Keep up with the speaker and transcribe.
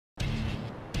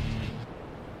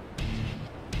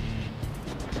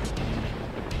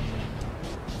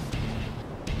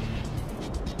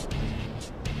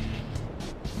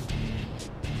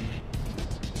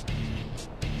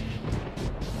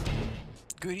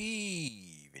Good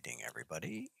evening,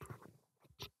 everybody.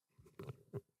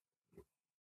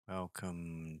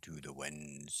 Welcome to the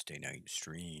Wednesday night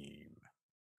stream.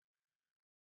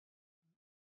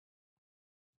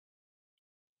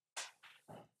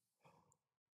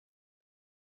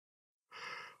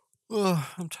 Oh,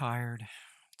 I'm tired.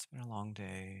 It's been a long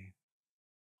day.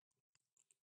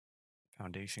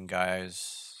 Foundation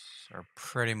guys are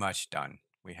pretty much done.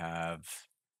 We have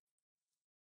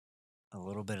a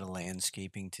little bit of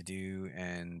landscaping to do,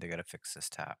 and they got to fix this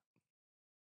tap.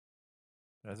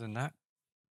 Other than that,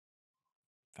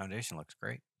 foundation looks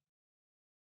great.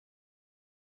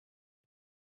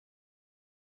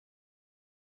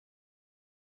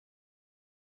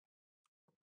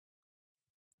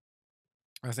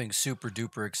 I think super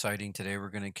duper exciting today. We're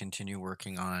going to continue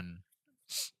working on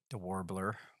the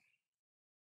warbler.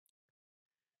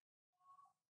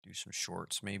 Do some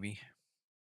shorts maybe.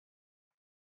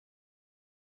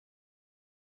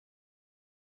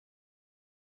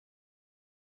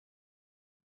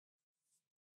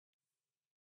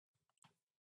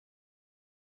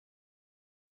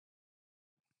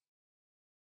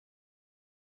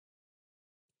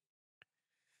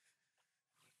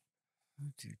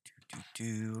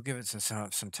 We'll give it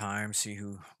some time, see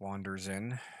who wanders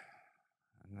in,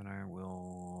 and then I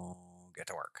will get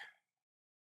to work.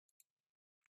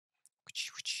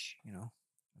 You know,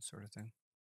 that sort of thing.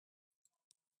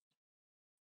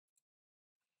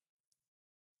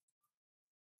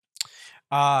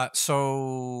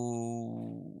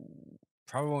 So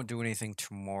probably won't do anything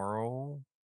tomorrow,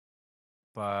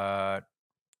 and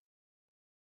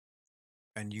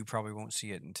you probably won't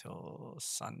see it until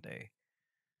Sunday.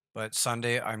 But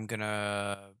Sunday, I'm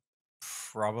gonna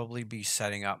probably be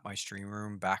setting up my stream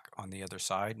room back on the other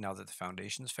side now that the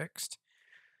foundation's fixed,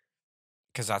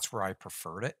 because that's where I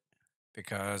preferred it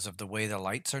because of the way the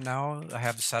lights are now I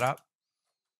have set up.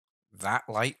 That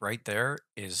light right there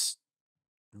is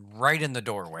right in the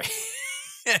doorway.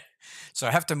 So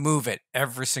I have to move it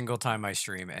every single time I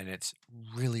stream, and it's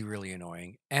really, really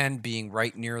annoying. And being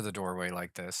right near the doorway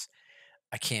like this,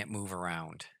 I can't move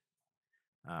around.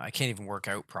 I can't even work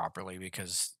out properly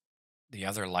because the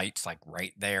other light's like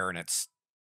right there, and it's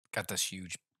got this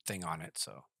huge thing on it.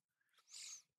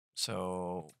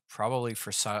 So probably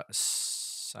for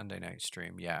Sunday night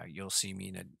stream, yeah, you'll see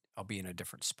me I'll be in a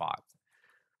different spot,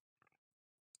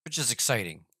 which is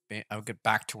exciting. I'll get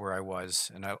back to where I was,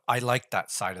 and I like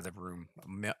that side of the room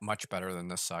much better than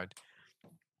this side.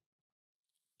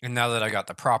 And now that I got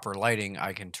the proper lighting,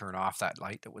 I can turn off that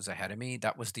light that was ahead of me.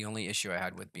 That was the only issue I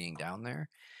had with being down there,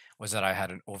 was that I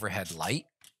had an overhead light,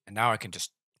 and now I can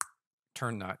just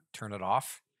turn it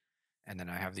off, and then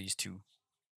I have these two,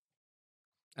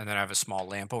 and then I have a small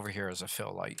lamp over here as a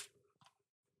fill light.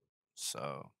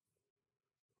 So,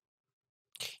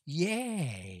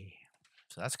 yay!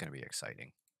 So that's going to be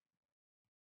exciting.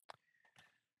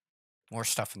 More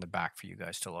stuff in the back for you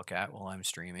guys to look at while I'm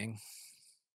streaming.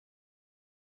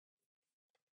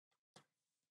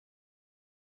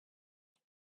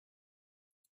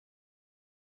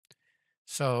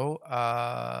 So,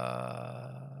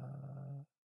 I'm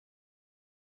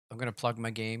going to plug my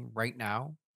game right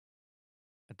now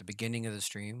at the beginning of the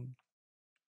stream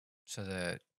so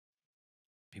that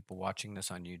people watching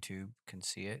this on YouTube can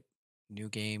see it. New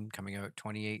game coming out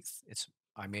 28th.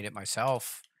 I made it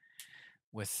myself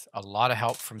with a lot of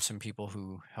help from some people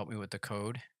who helped me with the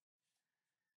code.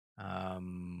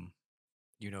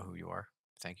 You know who you are.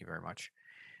 Thank you very much.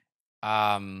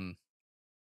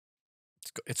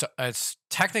 It's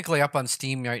technically up on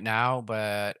Steam right now,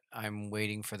 but I'm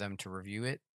waiting for them to review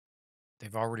it.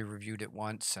 They've already reviewed it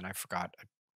once, and I forgot.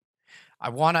 I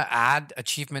want to add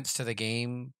achievements to the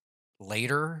game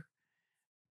later.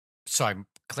 So I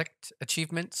clicked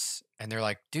achievements, and they're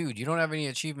like, dude, you don't have any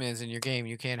achievements in your game.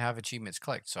 You can't have achievements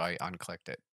clicked. So I unclicked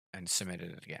it and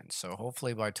submitted it again. So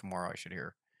hopefully by tomorrow I should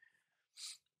hear.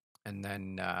 And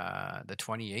then the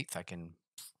 28th, I can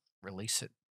release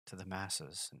it to the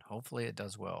masses, and hopefully it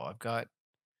does well. I've got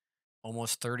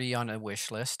almost 30 on a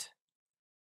wish list,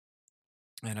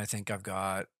 and I think I've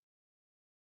got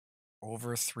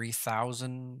over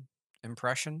 3,000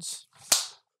 impressions.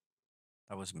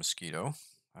 That was a mosquito.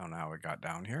 I don't know how it got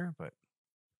down here, but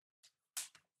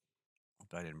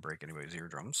hope I didn't break anybody's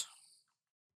eardrums.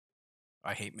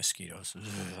 I hate mosquitoes.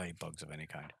 I hate bugs of any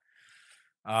kind.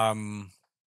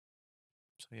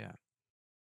 So yeah,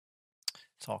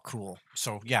 it's all cool.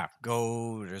 So yeah,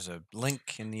 there's a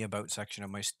link in the about section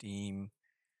of my Steam,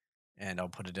 and I'll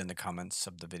put it in the comments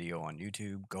of the video on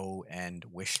YouTube. Go and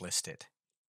wishlist it,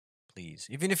 please.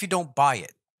 Even if you don't buy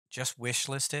it, just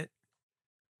wishlist it.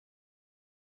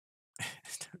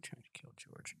 Don't try to kill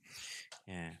George.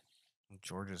 Yeah.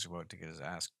 George is about to get his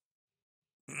ass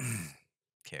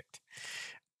kicked.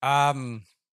 Yeah.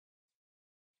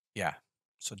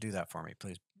 So do that for me,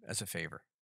 please, as a favor.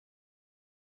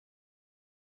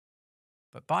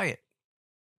 But buy it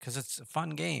because it's a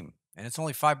fun game and it's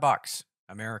only $5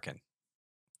 American.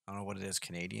 I don't know what it is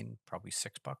Canadian, probably $6,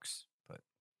 but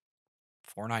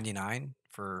 $4.99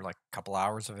 for like a couple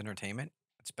hours of entertainment.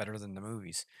 It's better than the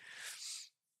movies.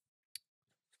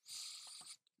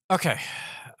 Okay.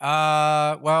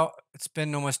 Well, it's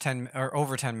been almost 10 or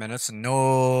over 10 minutes and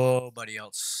nobody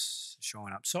else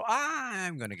showing up. So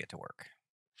I'm going to get to work.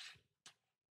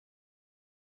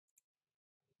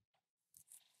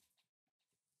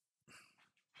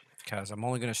 Because I'm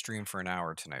only going to stream for an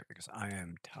hour tonight because I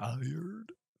am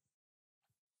tired.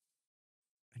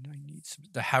 And I need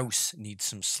the house needs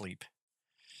some sleep.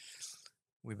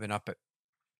 We've been up at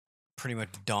pretty much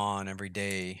dawn every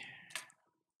day.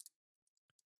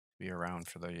 Be around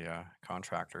for the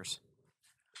contractors.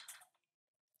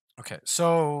 Okay,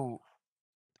 so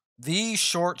these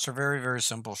shorts are very, very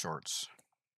simple shorts.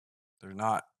 They're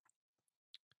not,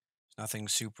 nothing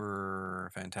super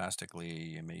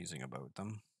fantastically amazing about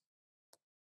them.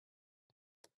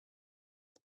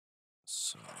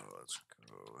 So let's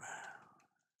go.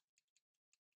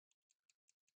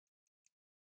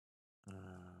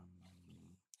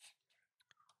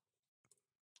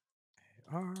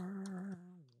 AR.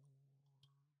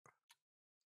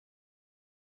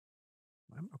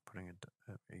 I'm not putting a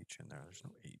H in there. There's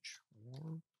no H.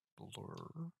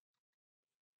 Warbler.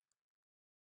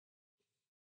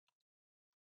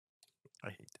 I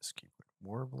hate this keyword.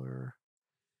 Warbler.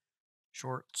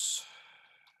 Shorts.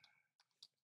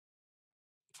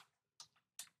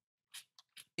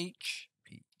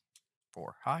 HP.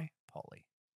 For hi, Polly.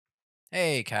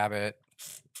 Hey, Cabot.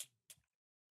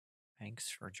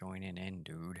 Thanks for joining in,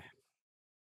 dude.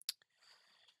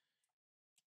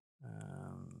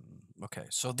 Okay,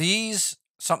 so these,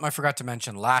 something I forgot to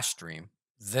mention last stream,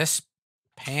 this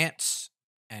pants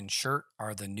and shirt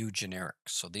are the new generics.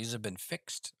 So these have been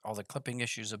fixed. All the clipping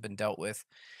issues have been dealt with.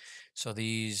 So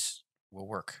these will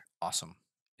work awesome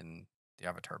in the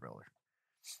Avatar Builder.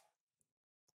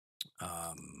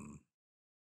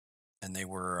 And they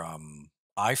were,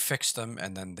 I fixed them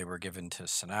and then they were given to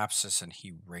Synapsis and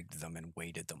he rigged them and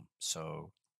weighted them.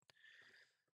 So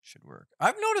should work.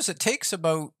 I've noticed it takes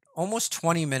about almost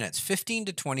 20 minutes, 15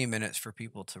 to 20 minutes for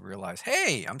people to realize,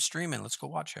 hey, I'm streaming. Let's go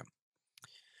watch him.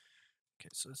 Okay,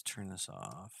 so let's turn this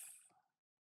off.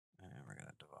 And we're going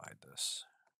to divide this.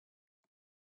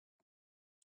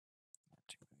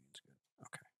 2 million's good.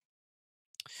 Okay.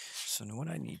 So now what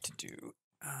I need to do,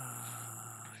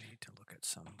 I need to look at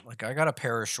some, like I got a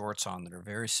pair of shorts on that are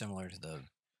very similar to the,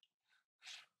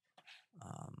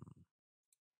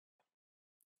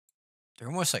 they're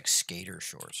almost like skater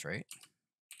shorts, right?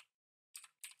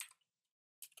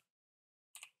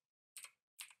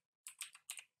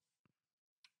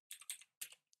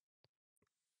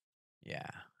 Yeah,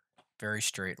 very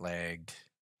straight legged.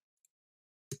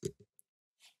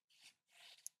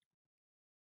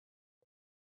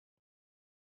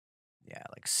 Yeah,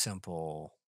 like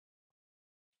simple.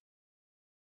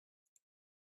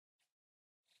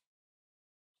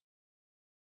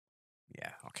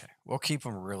 Yeah, okay. We'll keep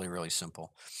them really, really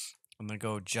simple. I'm going to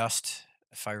go just,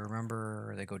 if I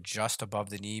remember, they go just above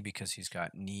the knee because he's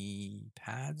got knee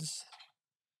pads.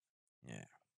 Yeah,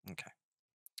 okay.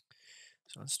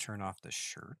 So let's turn off the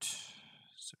shirt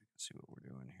so we can see what we're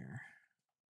doing here.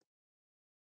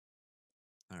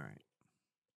 All right.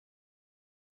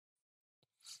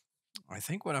 I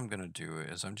think what I'm going to do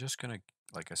is I'm just going to,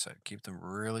 like I said, keep them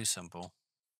really simple.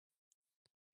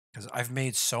 Because I've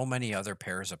made so many other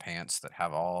pairs of pants that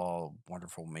have all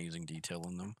wonderful, amazing detail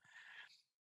in them.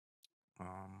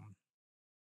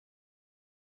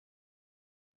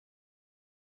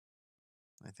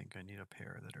 I think I need a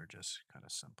pair that are just kind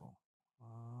of simple.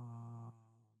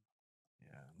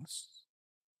 Yeah, let's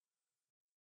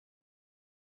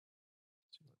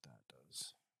see what that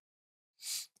does.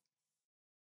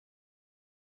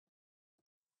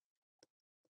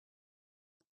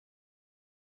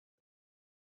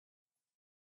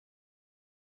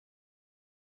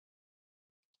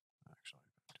 Actually,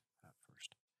 I'll do that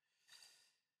first.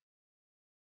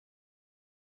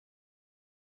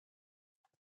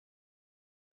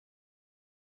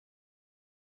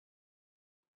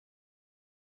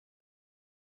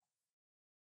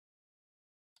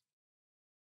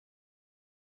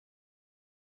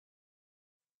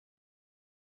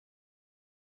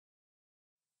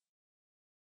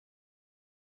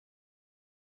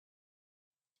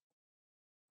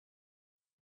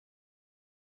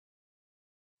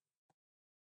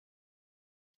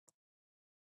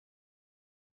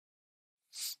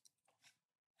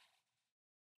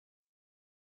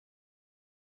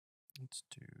 Let's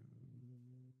do...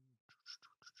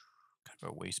 What kind of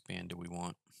a waistband do we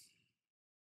want?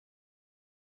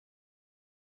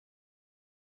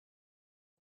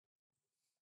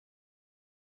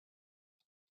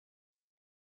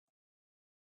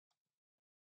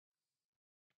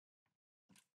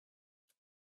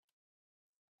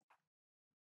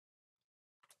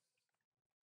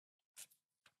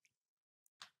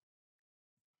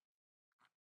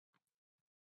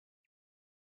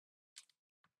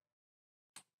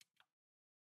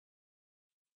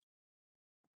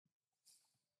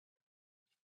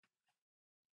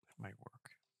 That might work.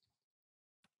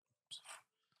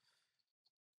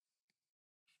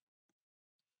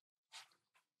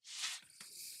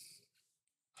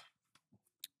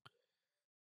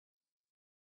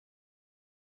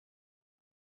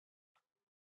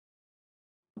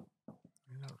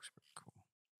 That looks pretty cool.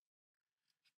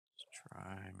 Let's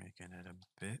try making it a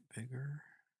bit bigger.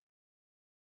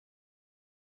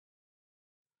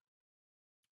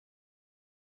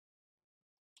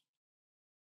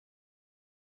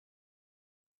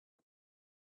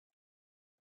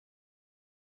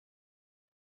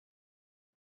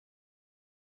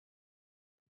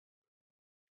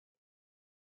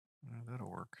 That'll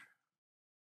work.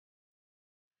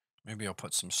 Maybe I'll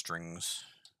put some strings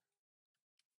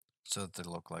so that they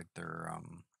look like they're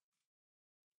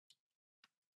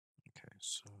okay,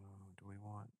 so do we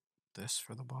want this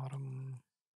for the bottom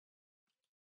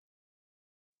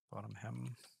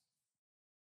hem?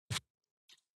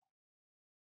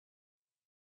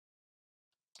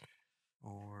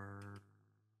 Or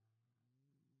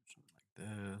something like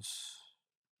this.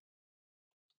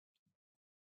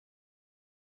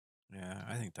 Yeah,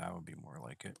 I think that would be more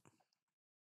like it.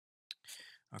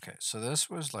 Okay, so this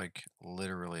was like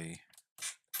literally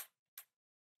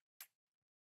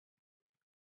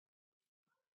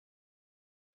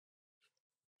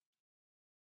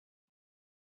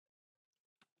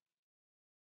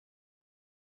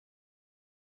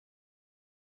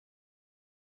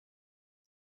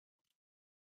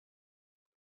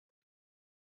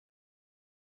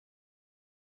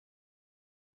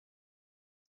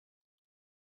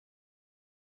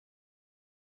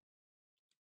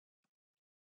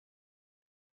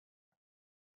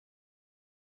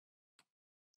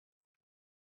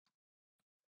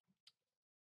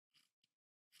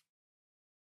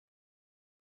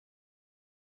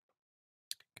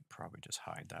could probably just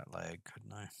hide that leg,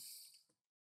 couldn't I?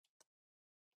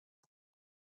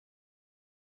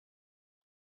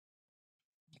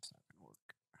 It's not gonna work.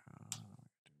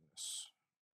 Do this.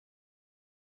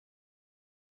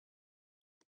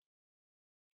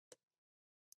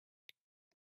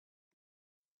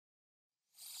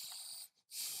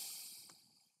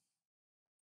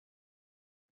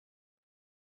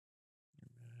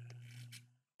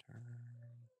 Turn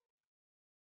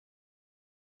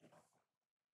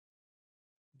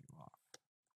you off.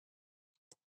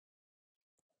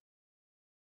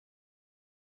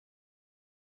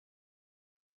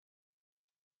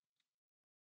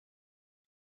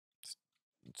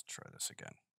 Let's try this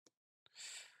again.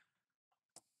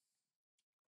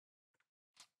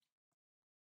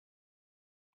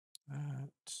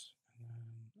 That, and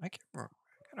then I can't remember.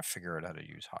 I gotta figure out how to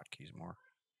use hotkeys more.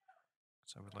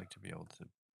 So I would like to be able to.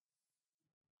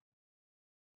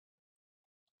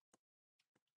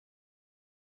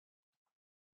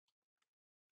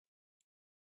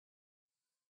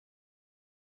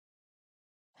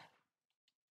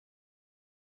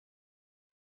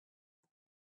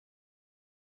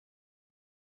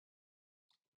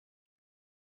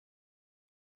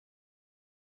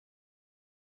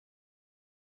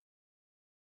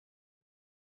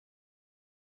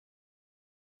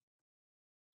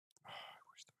 Oh, I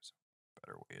wish there was a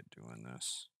better way of doing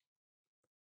this.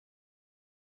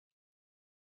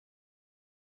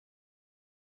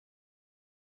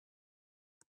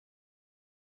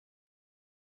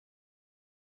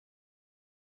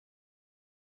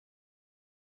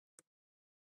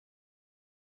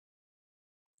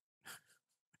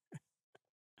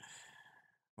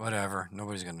 Whatever.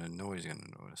 Nobody's gonna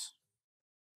notice.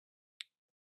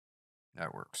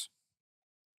 That works.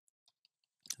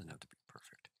 Doesn't have to be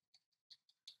perfect.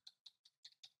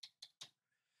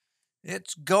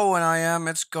 It's going,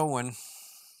 it's going.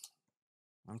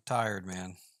 I'm tired,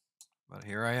 man. But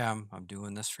here I am. I'm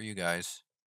doing this for you guys.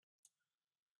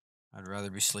 I'd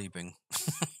rather be sleeping.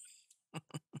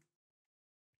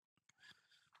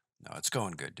 No, it's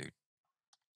going good, dude.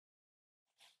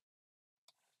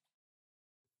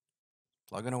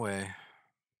 Plugging away.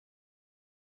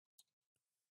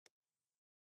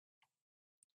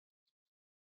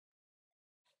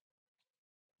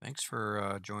 Thanks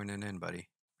for joining in, buddy.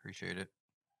 Appreciate it.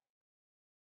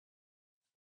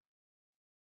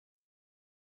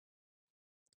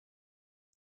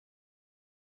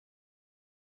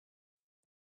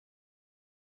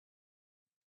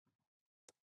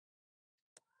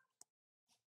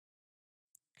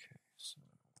 Okay, so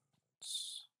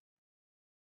let's.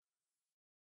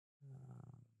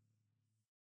 Um,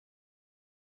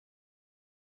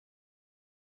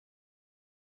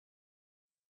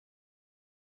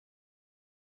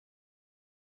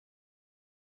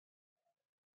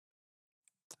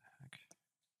 heck.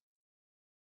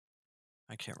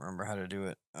 I can't remember how to do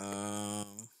it.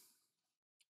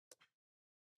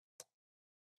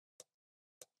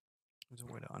 There's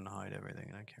a way to unhide everything,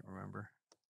 and I can't remember.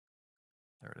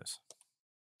 There it is.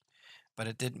 But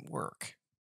it didn't work.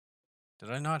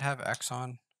 Did I not have X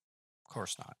on? Of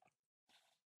course not.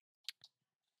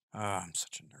 Ah, I'm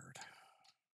such a nerd.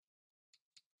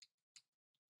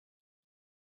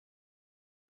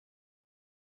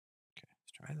 Okay,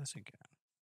 let's try this again.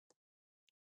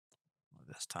 Well,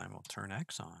 this time we'll turn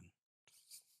X on.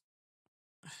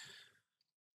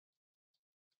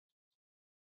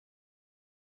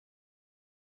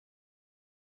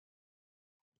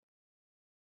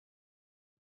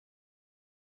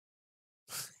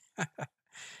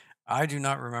 I do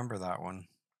not remember that one.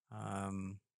 I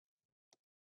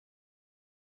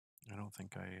don't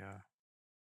think I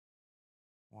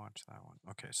watched that one.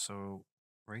 Okay, so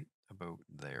right about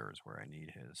there is where I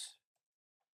need his.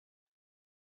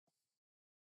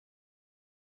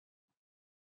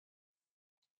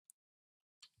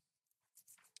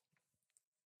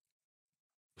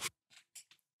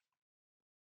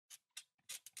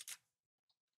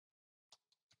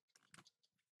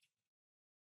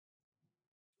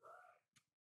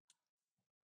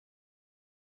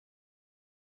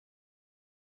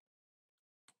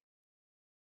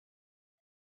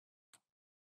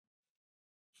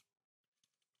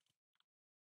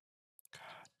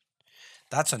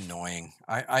 That's annoying.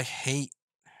 I hate.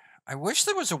 I wish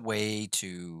there was a way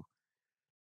to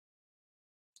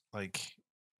like.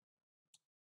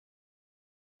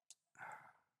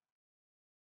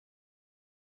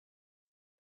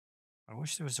 I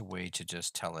wish there was a way to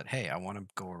just tell it, hey, I want to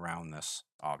go around this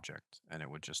object, and it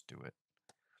would just do it.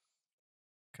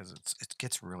 Because it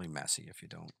gets really messy if you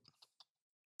don't.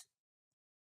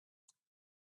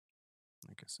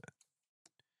 Like I said,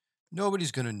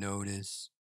 nobody's gonna notice.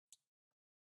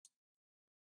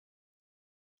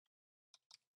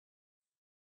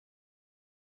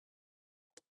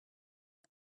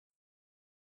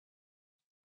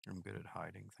 I'm good at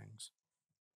hiding things.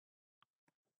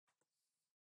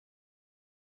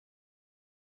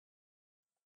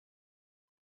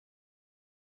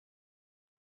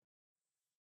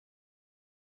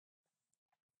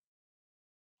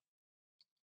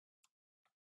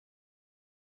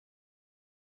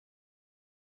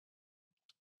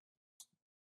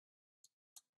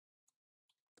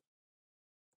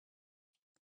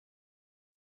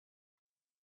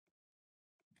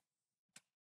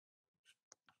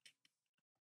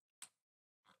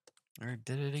 I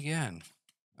did it again.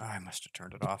 Oh, I must have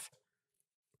turned it off.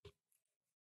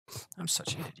 I'm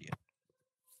such an idiot.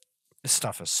 This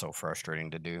stuff is so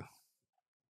frustrating to do.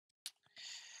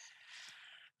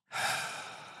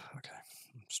 Okay,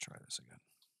 let's try this again.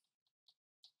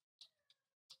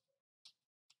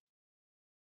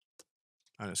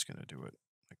 I'm just gonna do it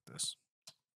like this.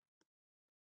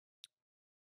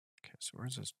 Okay, so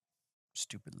where's this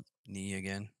stupid knee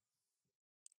again?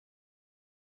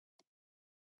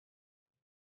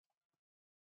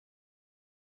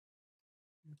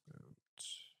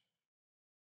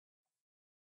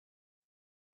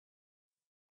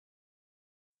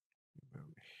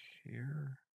 About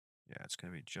here. Yeah, it's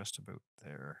gonna be just about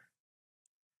there.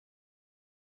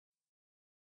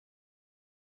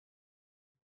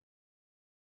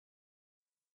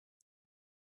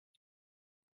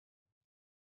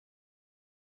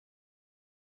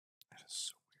 That is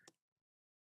so weird.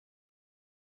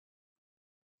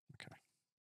 Okay.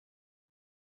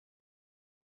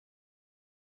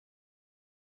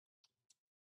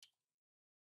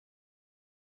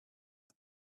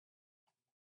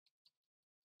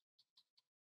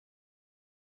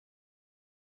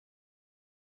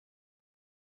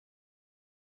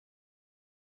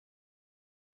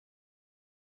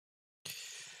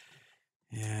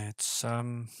 Yeah, it's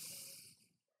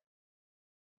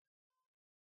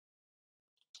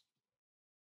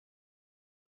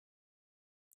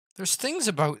there's things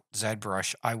about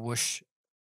ZBrush I wish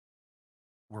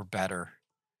were better.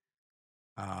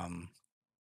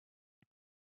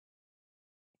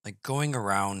 Like going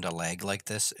around a leg like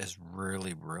this is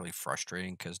really, really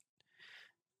frustrating because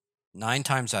 9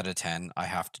 times out of 10, I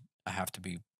have to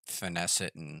be finesse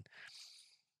it, and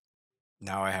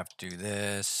now I have to do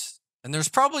this. And there's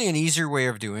probably an easier way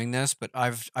of doing this, but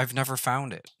I've never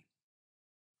found it.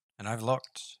 And I've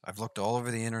looked. I've looked all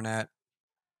over the internet,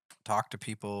 talked to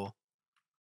people.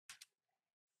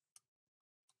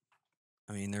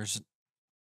 I mean,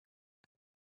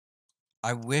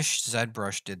 I wish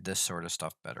ZBrush did this sort of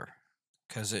stuff better,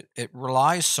 because it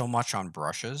relies so much on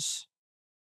brushes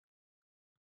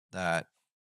that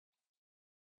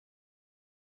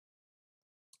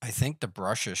I think the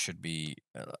brushes should be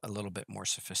a little bit more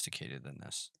sophisticated than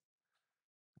this.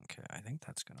 Okay, I think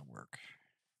that's gonna work.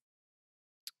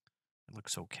 It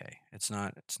looks okay. It's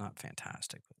not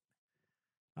fantastic.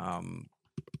 Um,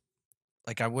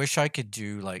 like I wish I could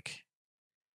do like,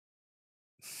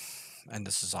 and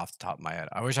this is off the top of my head.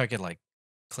 I wish I could like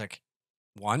click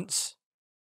once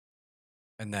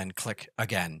and then click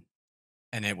again,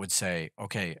 and it would say,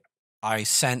 okay, I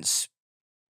sense,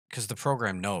 because the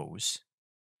program knows.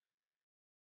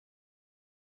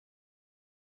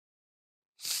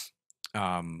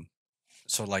 Um,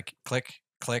 so like click,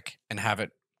 and have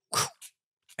it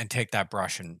and take that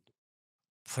brush and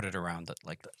put it around it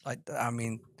like that. I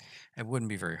mean, it wouldn't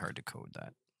be very hard to code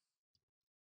that.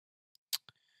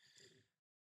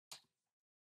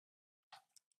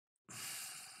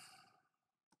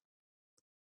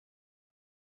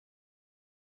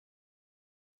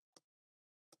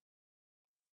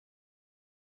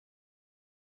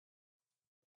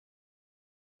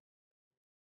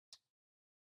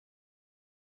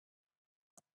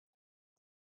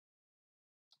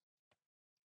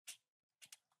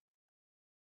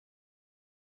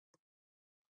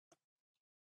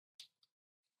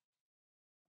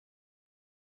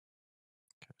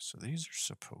 Okay, so these are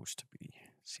supposed to be.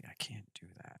 See, I can't do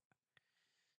that.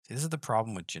 See, this is the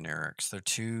problem with generics.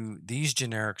 These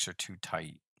generics are too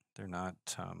tight. They're not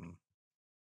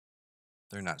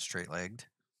straight legged.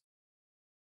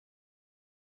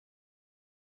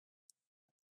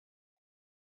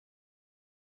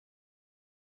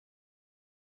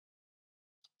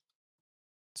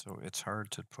 So it's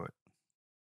hard to put.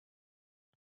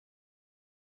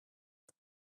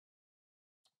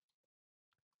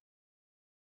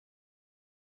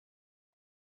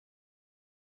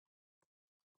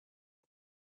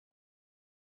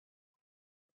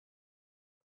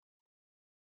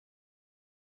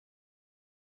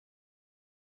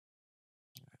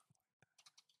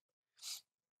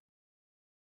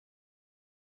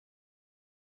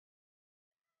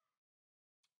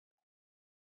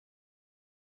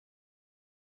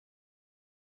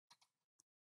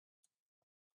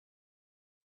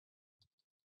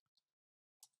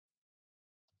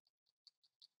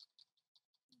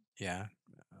 Yeah,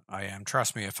 I am.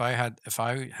 Trust me, if I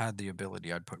had the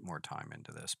ability, I'd put more time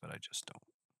into this, but I just don't.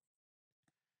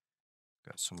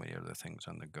 Got so many other things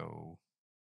on the go.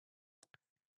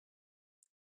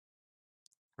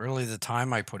 Really, the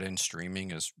time I put in streaming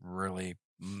is really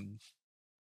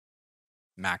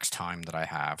max time that I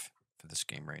have for this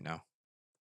game right now.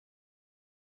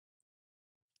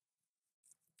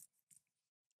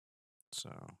 So,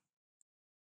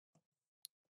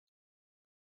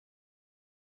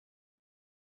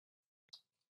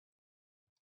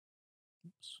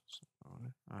 oops,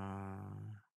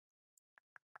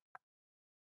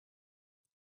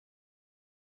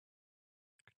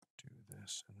 do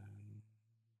this and then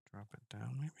drop it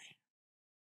down, maybe.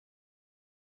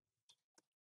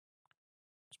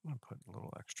 Just want to put a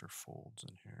little extra folds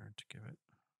in here to give it.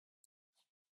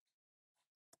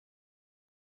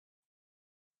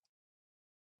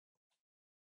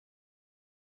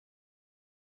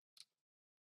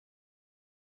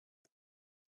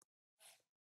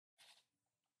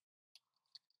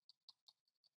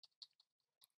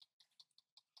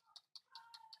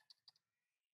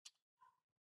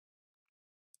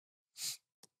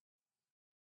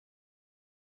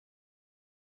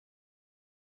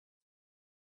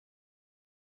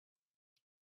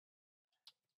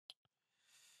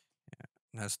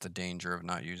 And that's the danger of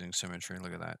not using symmetry.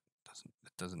 Look at that.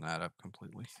 It doesn't add up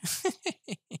completely.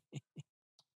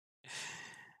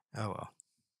 Oh well.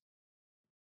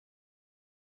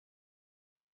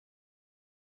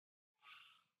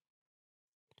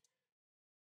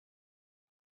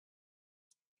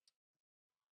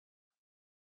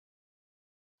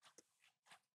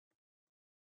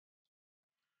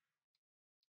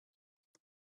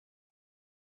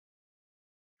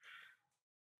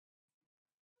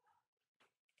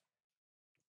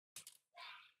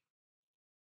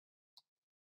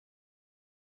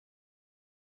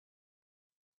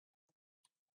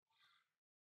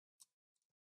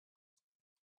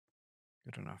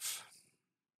 Good enough.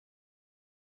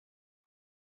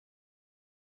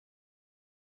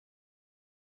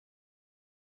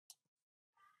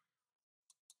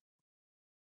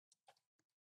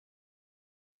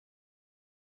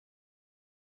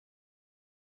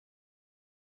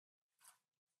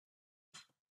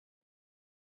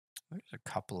 There's a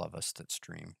couple of us that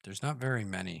stream. There's not very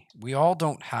many. We all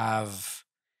don't have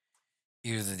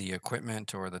either the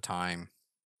equipment or the time.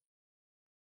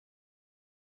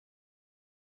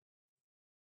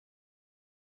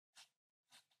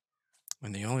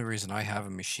 And the only reason I have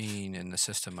a machine in the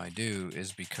system I do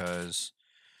is because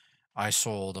I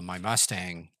sold my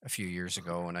Mustang a few years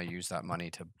ago and I used that money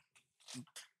to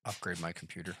upgrade my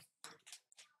computer.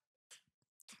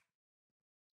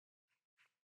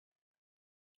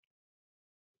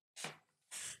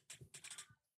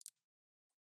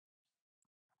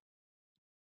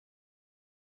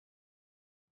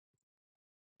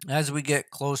 As we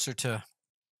get closer to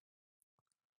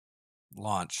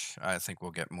launch, I think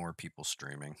we'll get more people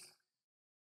streaming.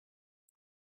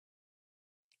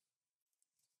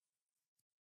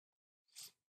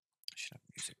 I should have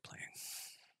music playing.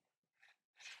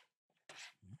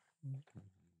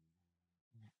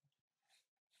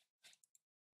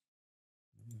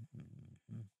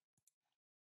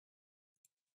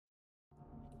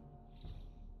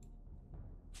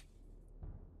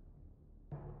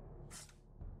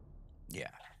 Yeah.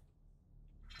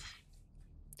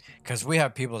 Because we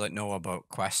have people that know about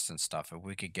quests and stuff. If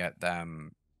we could get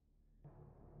them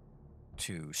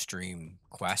to stream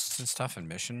quests and stuff and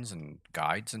missions and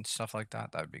guides and stuff like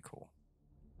that, that would be cool.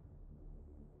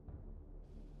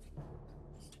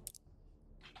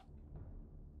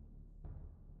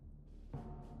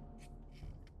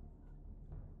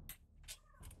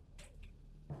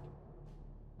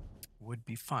 Would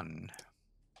be fun.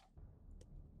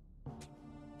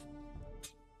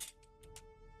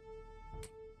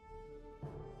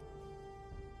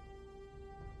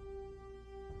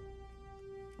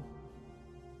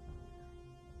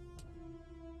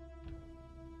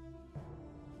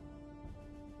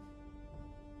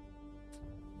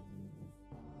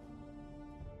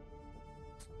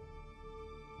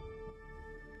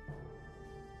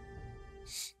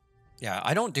 Yeah,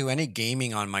 I don't do any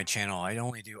gaming on my channel. I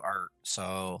only do art.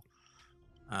 So,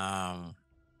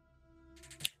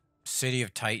 City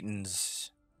of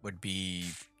Titans would be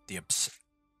the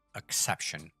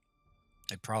exception.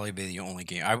 It'd probably be the only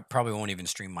game. I probably won't even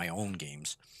stream my own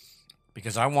games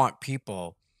because I want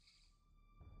people.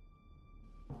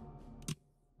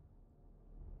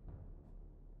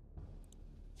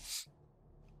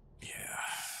 Yeah.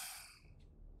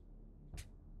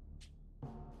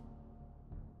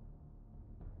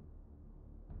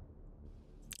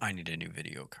 I need a new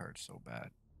video card so bad.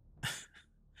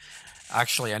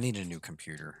 Actually, I need a new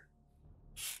computer.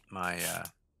 My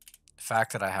the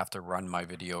fact that I have to run my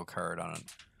video card on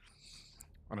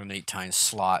an 8 times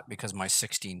slot because my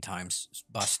 16 times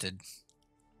busted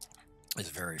is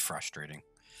very frustrating.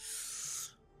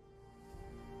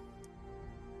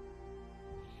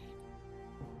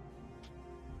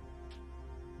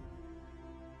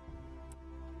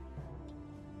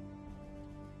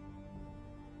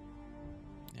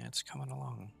 Yeah, it's coming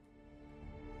along.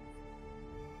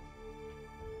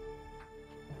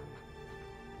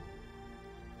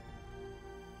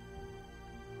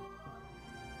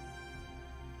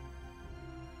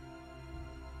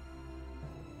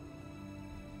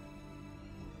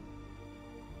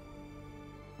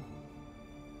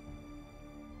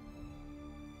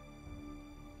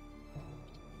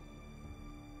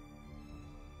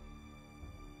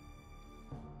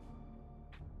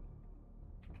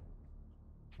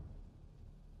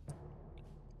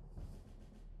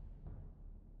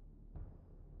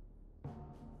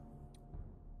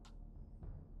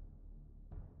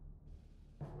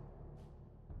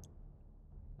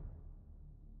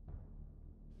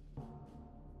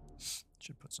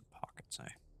 Should put some pockets, eh?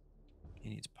 He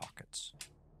needs pockets.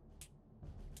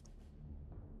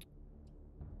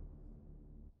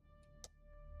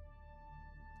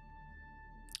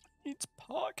 Needs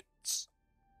pockets.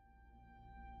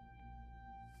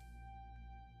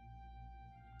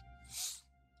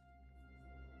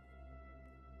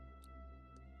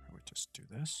 I would just do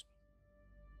this.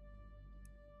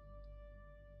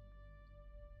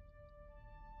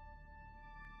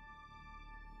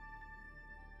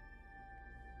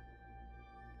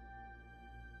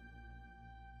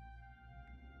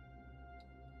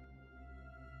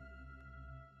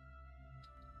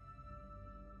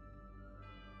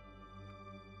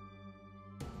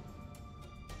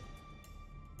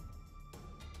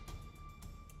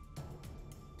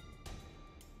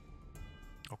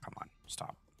 Oh, come on.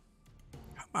 Stop.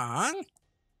 Come on.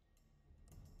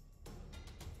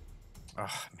 Oh,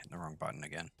 I'm hitting the wrong button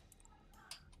again.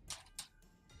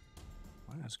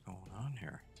 What is going on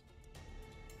here?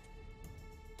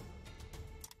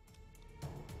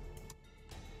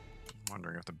 I'm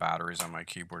wondering if the batteries on my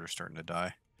keyboard are starting to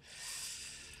die.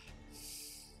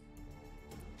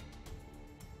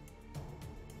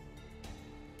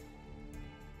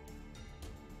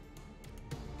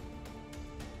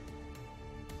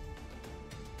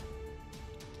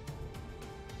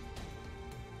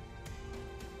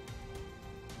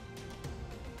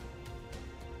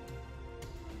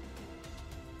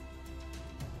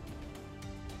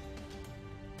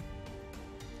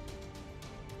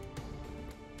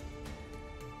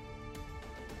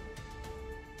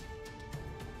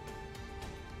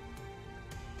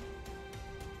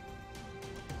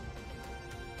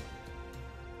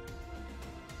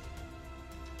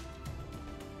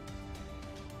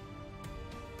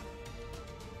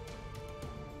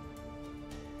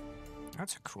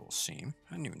 That's a cool seam.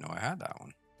 I didn't even know I had that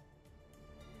one.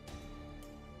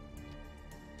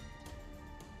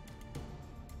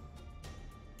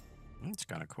 It's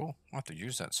kind of cool. I'll have to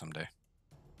use that someday.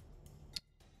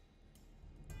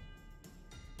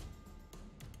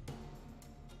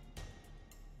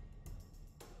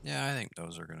 Yeah, I think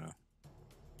those are gonna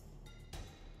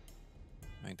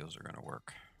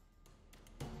work.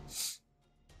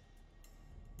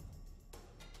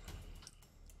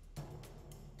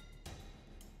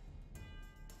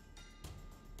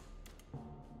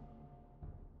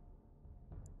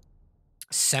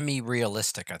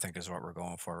 Semi-realistic, I think, is what we're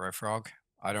going for, right, Frog?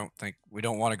 We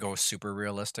don't want to go super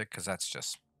realistic because that's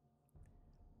just,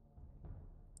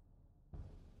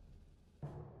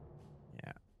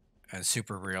 yeah. And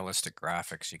super realistic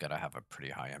graphics, you got to have a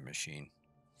pretty high-end machine.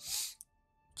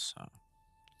 So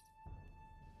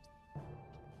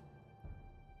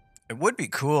it would be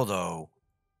cool though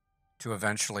to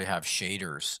eventually have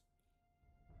shaders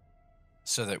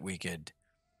so that we could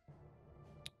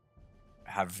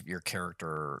have your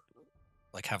character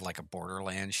like have like a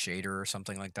Borderlands shader or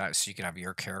something like that, so you could have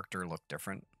your character look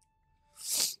different.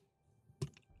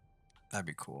 That'd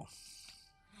be cool.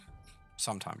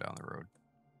 Sometime down the road.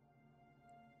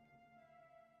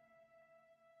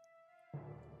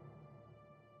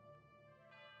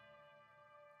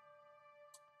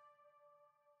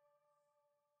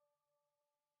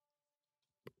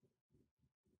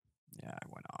 Yeah, I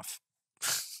went off.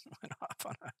 Went off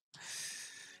on a.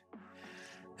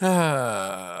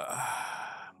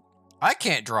 I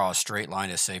can't draw a straight line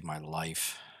to save my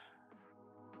life.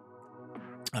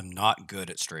 I'm not good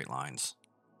at straight lines.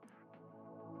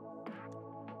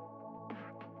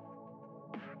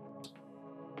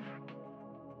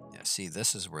 Yeah, see,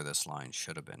 this is where this line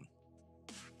should have been.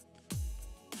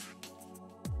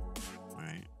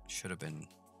 Right? Should have been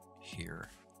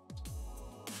here.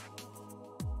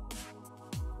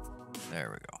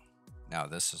 There we go. Now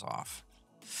this is off.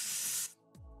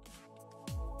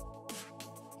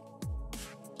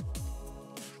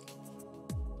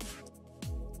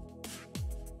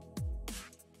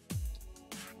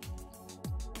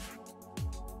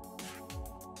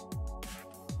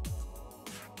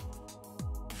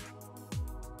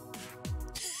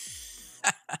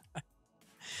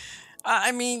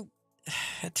 I mean,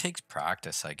 it takes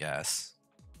practice, I guess.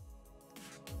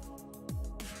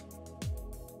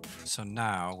 So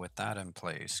now, with that in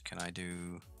place, can I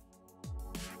do...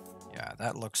 Yeah,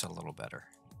 that looks a little better.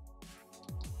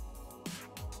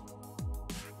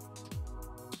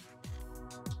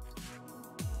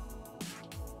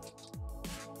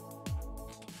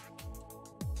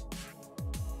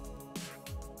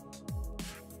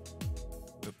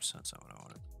 Oops, that's not what I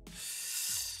wanted.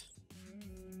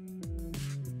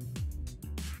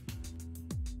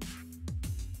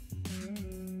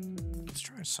 Let's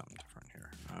try something different here.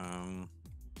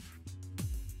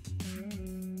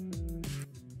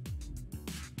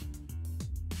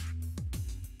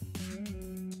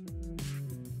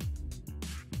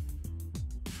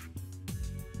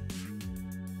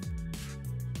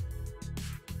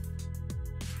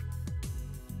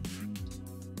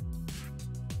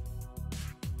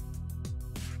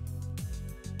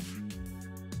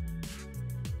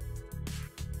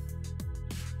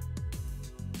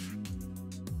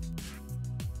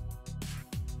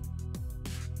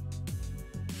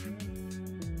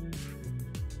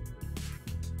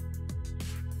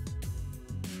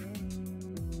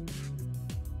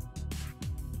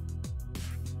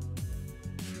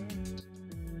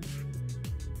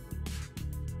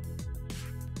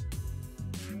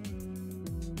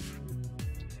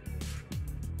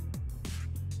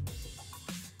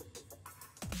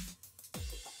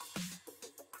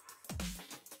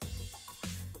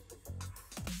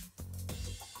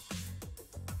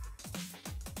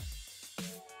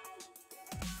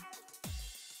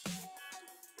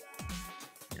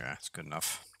 Yeah, it's good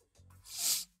enough.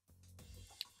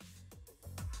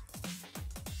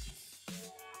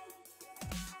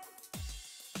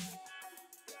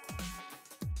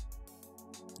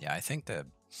 Yeah, I think the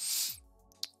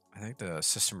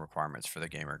system requirements for the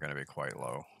game are going to be quite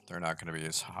low. They're not going to be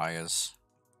as high as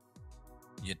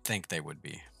you'd think they would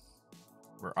be.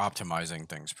 We're optimizing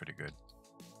things pretty good.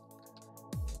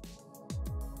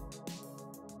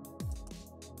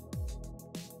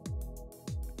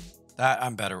 That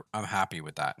I'm happy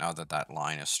with that now that that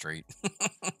line is straight.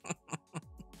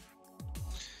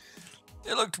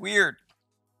 It looked weird.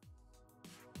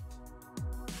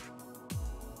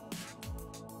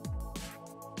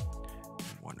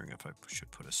 I'm wondering if I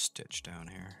should put a stitch down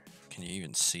here. Can you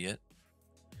even see it?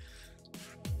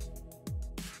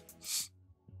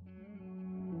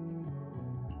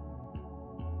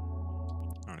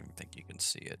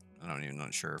 see it.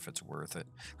 Not sure if it's worth it.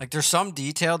 Like, there's some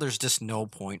detail there's just no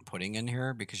point putting in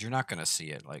here because you're not going to see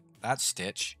it. Like, that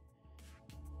stitch,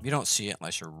 you don't see it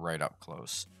unless you're right up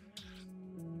close.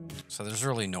 So there's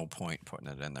really no point putting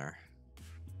it in there.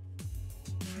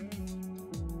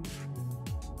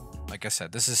 Like I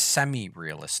said, this is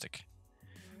semi-realistic.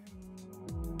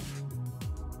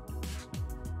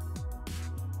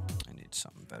 I need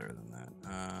something better than that.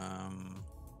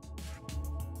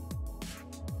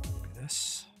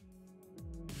 This.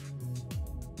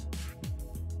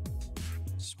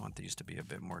 Just want these to be a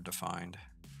bit more defined.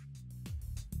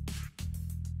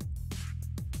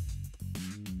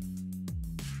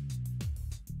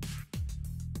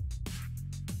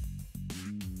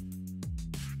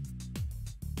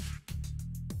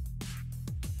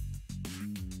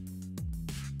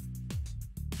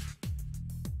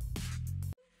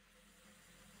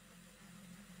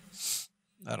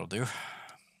 That'll do.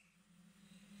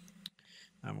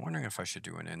 I'm wondering if I should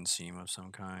do an inseam of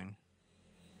some kind.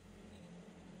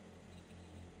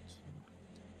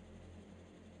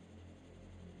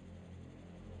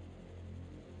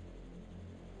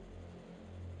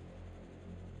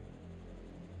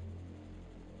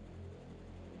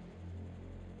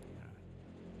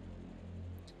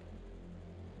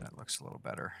 That looks a little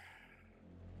better.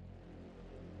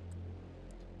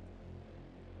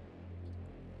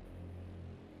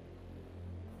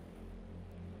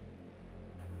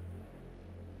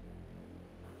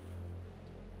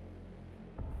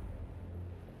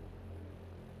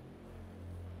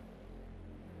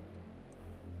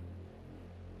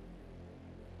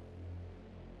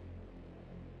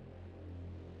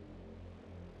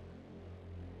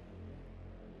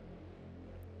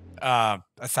 Uh,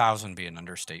 1,000 be an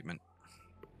understatement.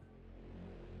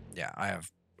 Yeah, I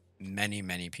have many,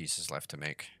 many pieces left to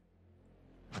make.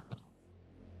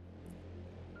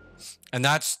 And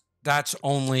that's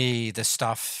only the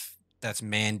stuff that's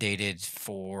mandated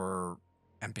for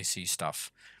NPC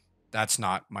stuff. That's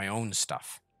not my own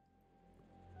stuff.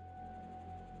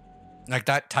 Like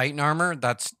that Titan armor,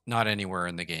 that's not anywhere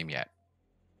in the game yet.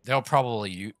 They'll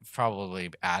probably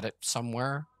add it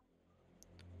somewhere,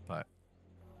 but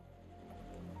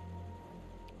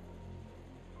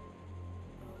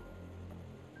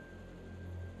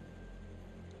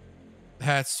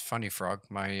that's funny, Frog.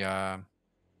 My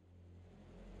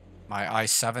my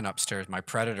i7 upstairs, my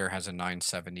Predator has a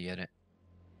 970 in it,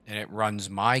 and it runs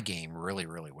my game really,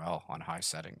 really well on high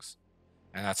settings.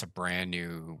 And that's a brand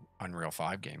new Unreal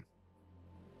 5 game.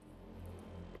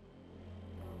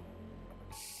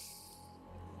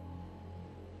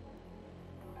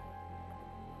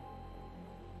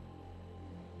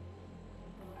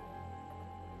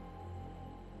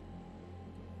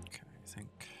 Okay,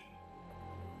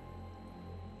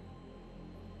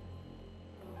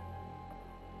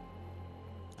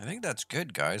 I think that's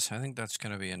good, guys. I think that's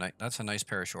gonna be that's a nice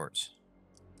pair of shorts.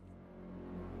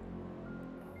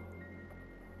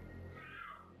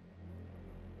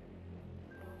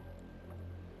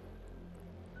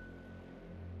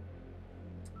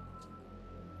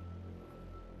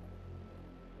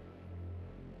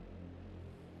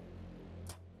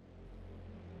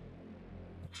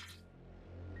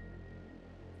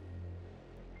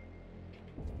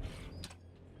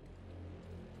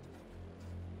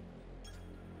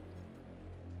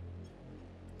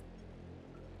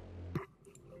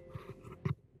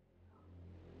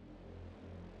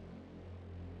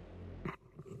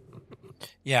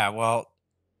 Yeah, well,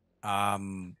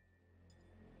 I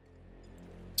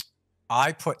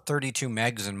put 32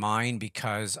 megs in mine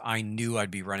because I knew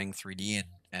I'd be running 3D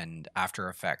and After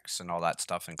Effects and all that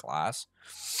stuff in class.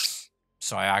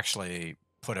 So I actually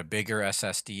put a bigger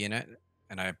SSD in it,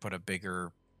 and I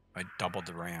doubled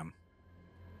the RAM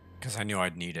because I knew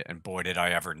I'd need it, and boy, did I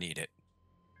ever need it.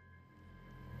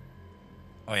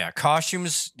 Oh yeah,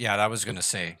 costumes. Yeah, that was gonna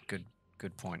say.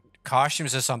 Good point.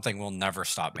 Costumes is something we'll never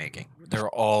stop making. There will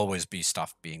always be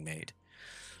stuff being made.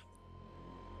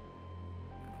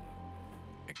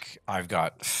 Like, I've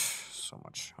got so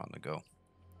much on the go.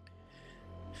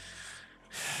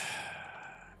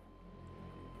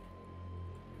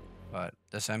 But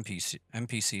this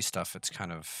NPC stuff, it's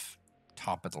kind of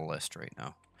top of the list right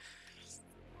now.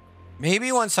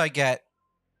 Maybe once I get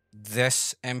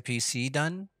this NPC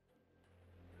done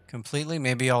completely,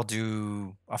 maybe I'll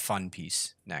do a fun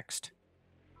piece next.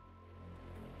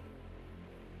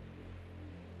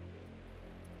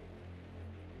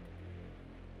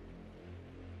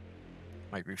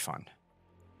 Might be fun.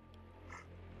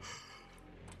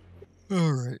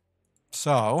 All right.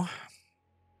 So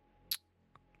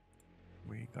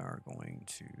we are going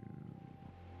to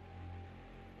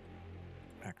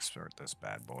export this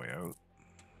bad boy out.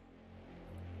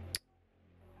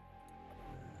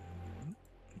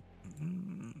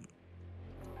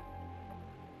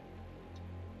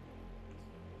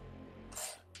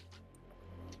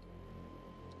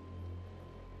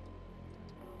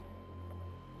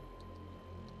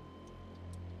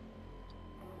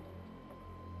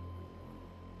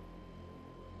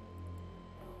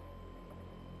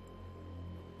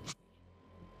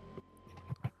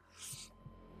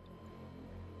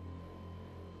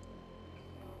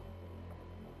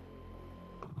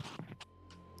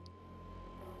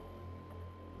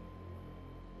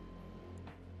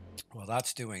 While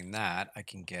that's doing that, I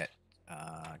can get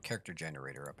character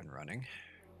generator up and running.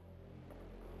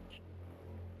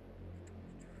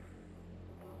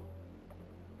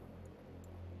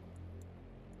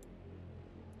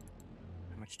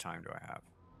 How much time do I have?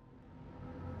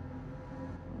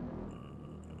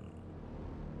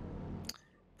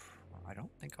 I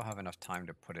don't think I'll have enough time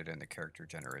to put it in the character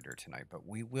generator tonight, but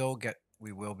we will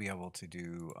be able to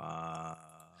do,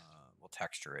 we'll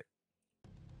texture it.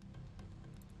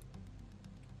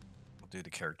 We'll do the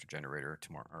character generator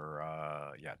tomorrow,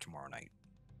 or yeah, tomorrow night.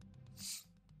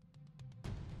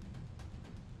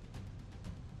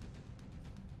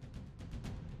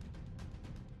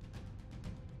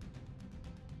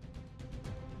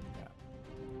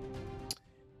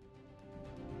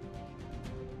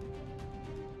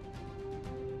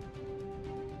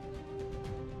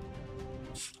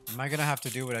 Am I gonna have to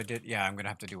do what I did? Yeah, I'm gonna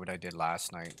have to do what I did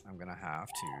last night. I'm gonna have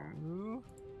to...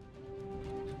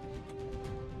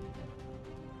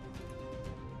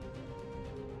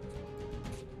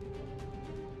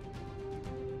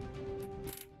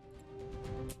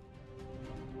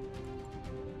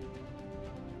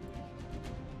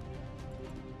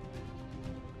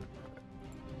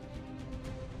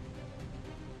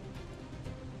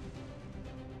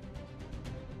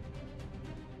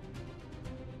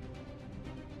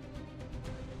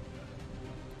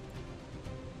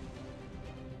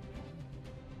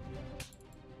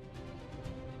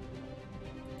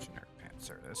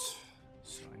 There it is.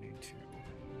 So I need to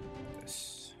do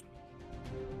this.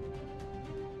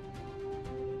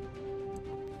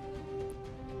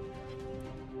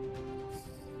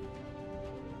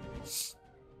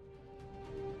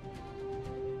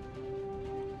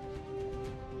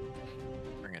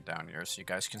 Bring it down here so you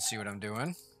guys can see what I'm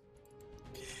doing.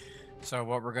 So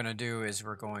what we're going to do is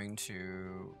we're going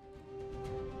to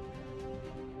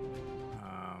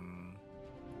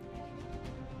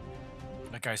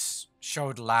like I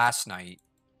showed last night,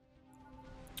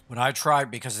 when I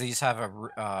tried, because these have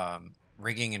a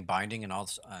rigging and binding and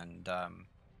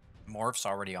morphs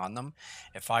already on them.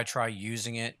 If I try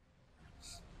using it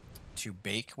to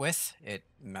bake with, it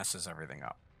messes everything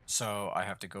up. So I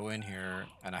have to go in here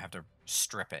and I have to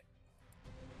strip it.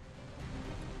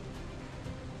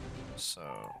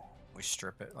 So we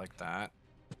strip it like that,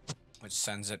 which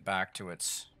sends it back to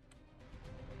its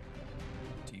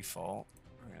default.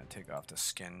 We're going to take off the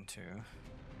skin too. And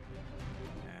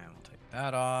we'll take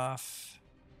that off.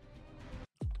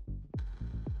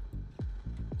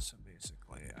 So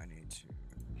basically I need to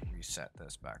reset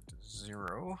this back to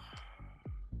 0.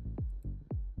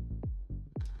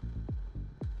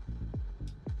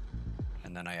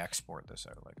 And then I export this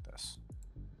out like this.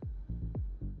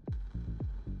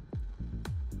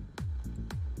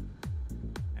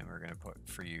 And we're going to put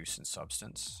for use in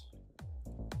substance.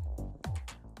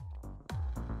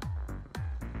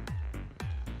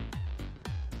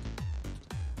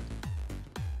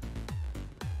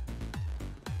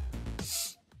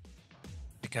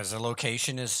 Because the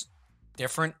location is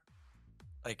different.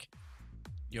 Like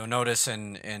you'll notice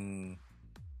in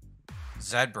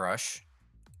ZBrush,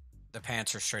 the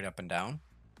pants are straight up and down,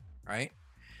 right?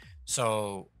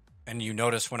 So, and you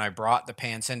notice when I brought the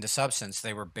pants into Substance,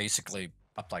 they were basically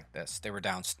up like this. They were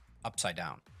down upside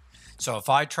down. So if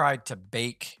I tried to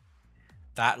bake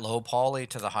that low poly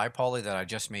to the high poly that I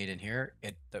just made in here,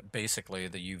 basically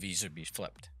the UVs would be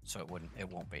flipped, so it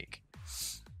won't bake.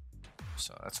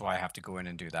 So that's why I have to go in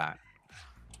and do that.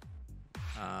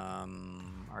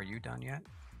 Are you done yet?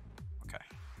 Okay.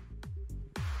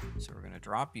 So we're going to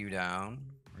drop you down.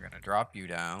 We're going to drop you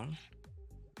down.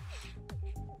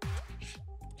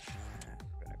 And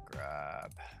we're going to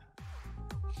grab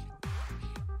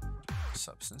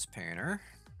Substance Painter.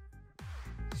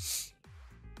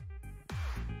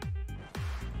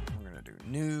 We're going to do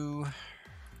new.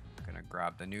 I'm going to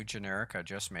grab the new generic I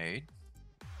just made.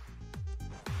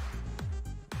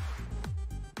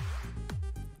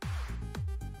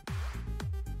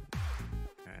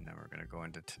 Go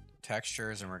into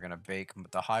textures and we're going to bake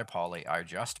the high poly I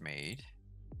just made.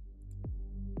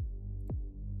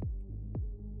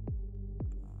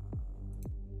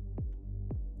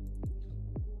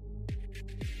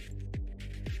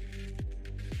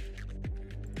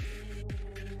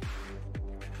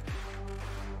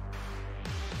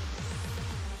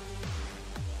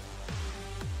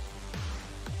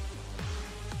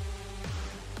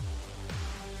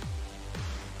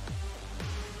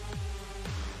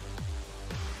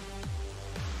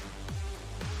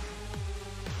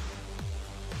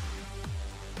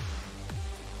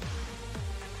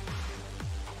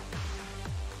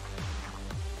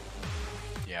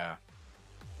 Yeah.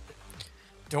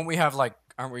 Don't we have like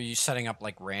aren't we setting up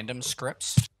like random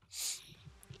scripts?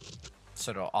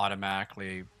 So it'll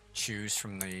automatically choose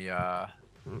from the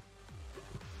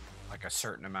like a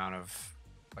certain amount of,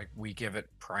 like, we give it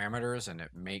parameters and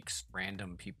it makes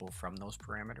random people from those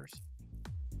parameters.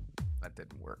 That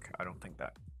didn't work. I don't think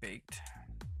that baked.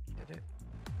 Did it?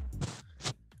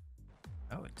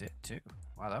 Oh, it did too.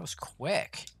 Wow, that was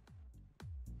quick.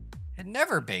 It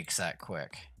never bakes that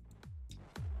quick.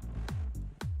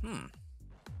 Okay,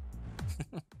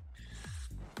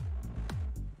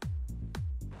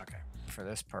 for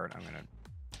this part, I'm gonna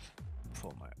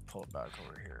pull it back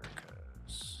over here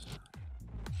because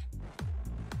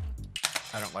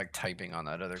I don't like typing on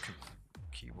that other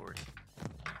keyboard.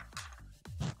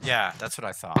 Yeah, that's what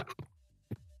I thought.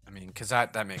 I mean, because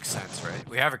that makes sense, right?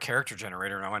 We have a character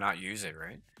generator, now why not use it,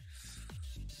 right?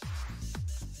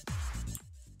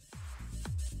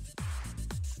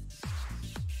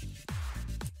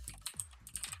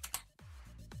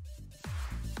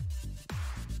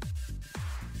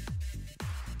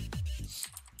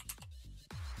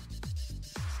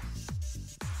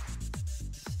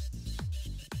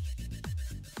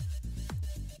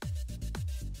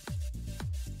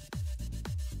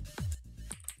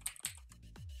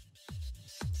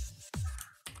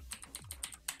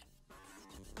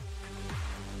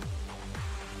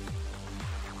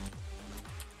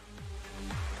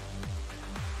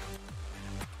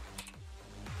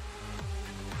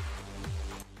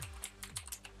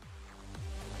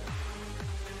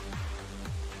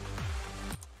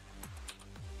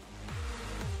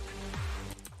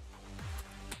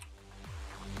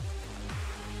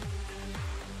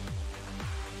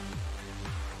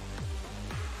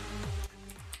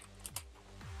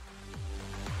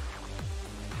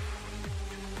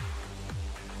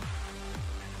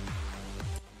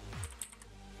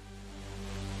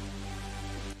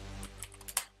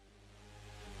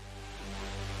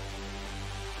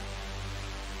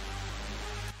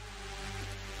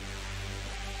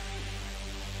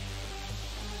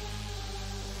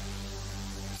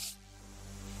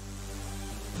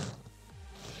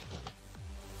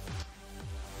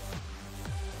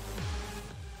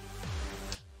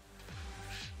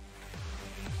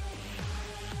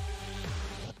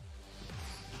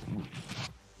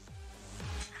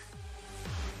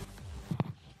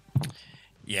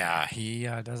 Yeah, he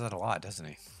does that a lot, doesn't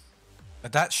he?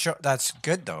 But that's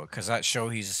good though, because that show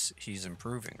he's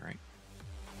improving, right?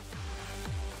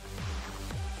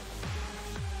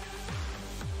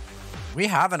 We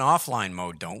have an offline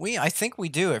mode, don't we? I think we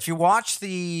do. If you watch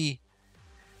the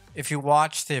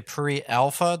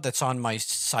pre-alpha that's on my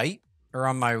site or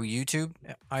on my YouTube,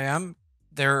 I am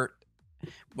there.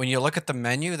 When you look at the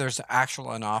menu, there's an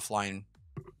offline.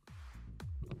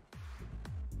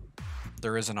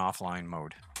 There is an offline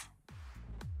mode.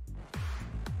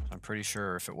 I'm pretty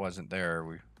sure if it wasn't there,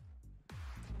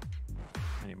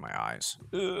 I need my eyes.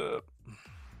 Okay.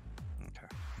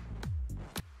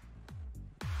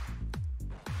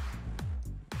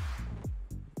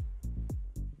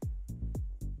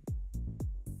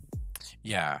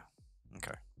 Yeah.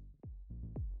 Okay.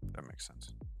 That makes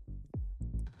sense.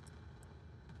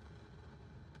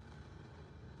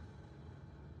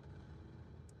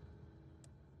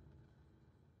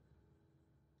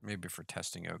 Maybe for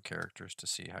testing out characters to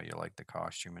see how you like the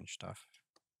costume and stuff.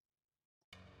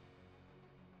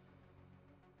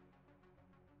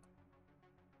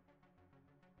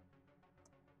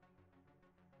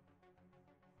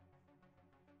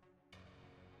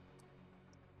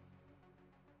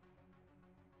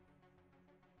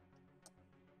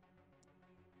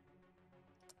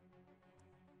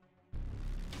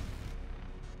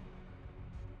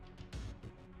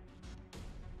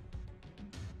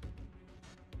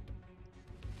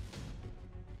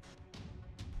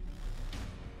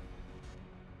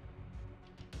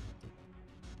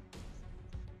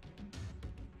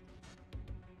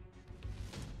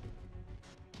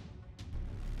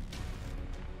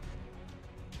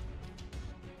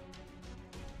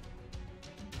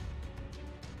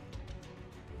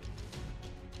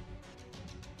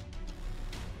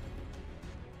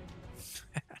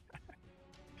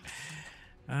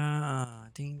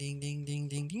 Ding, ding, ding, ding,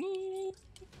 ding, ding.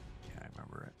 Yeah, I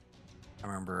remember it. I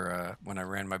remember when I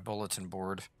ran my bulletin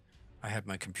board, I had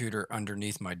my computer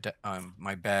underneath my bed,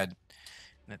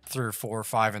 and at 3 or 4 or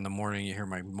 5 in the morning, you hear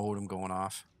my modem going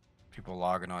off. People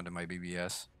logging onto my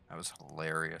BBS. That was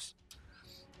hilarious.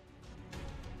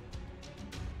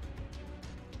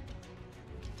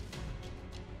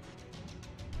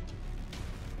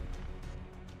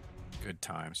 Good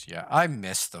times. Yeah, I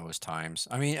miss those times.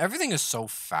 I mean, everything is so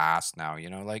fast now,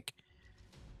 you know, like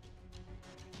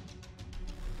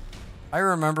I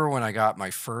remember when I got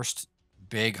my first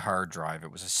big hard drive.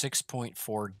 It was a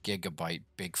 6.4 gigabyte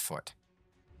Bigfoot.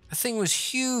 The thing was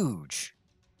huge.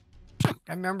 I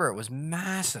remember it was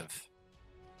massive.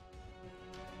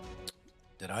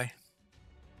 Did I?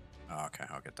 Oh, okay,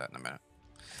 I'll get that in a minute.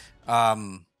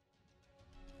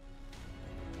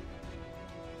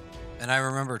 And I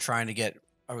remember trying to get,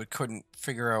 couldn't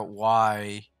figure out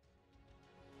why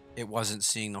it wasn't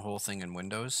seeing the whole thing in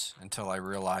Windows until I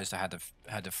realized I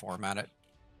had to format it.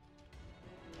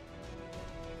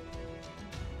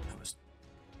 It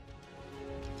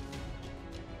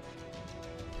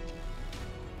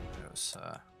was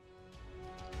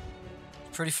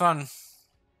pretty fun.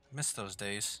 I miss those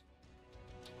days.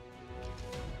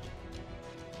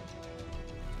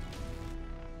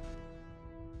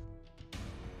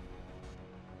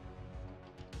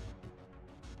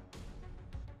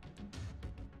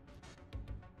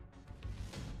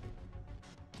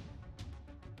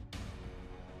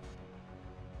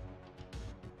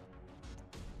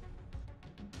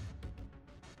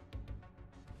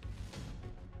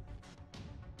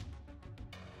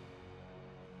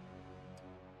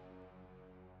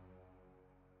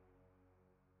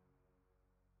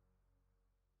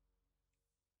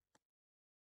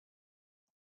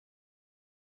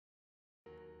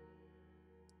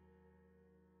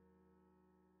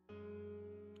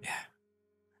 Yeah.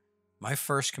 My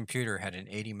first computer had an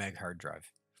 80 meg hard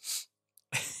drive.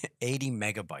 80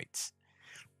 megabytes.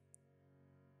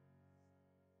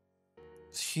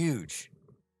 It's huge.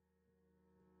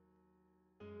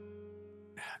 I'm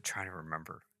trying to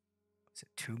remember. Was it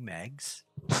 2 megs?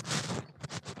 I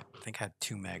think I had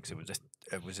 2 megs. It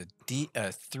was a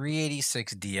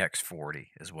 386 DX40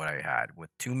 is what I had with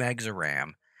 2 megs of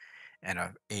RAM and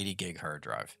a 80 gig hard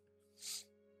drive.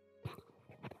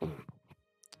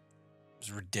 It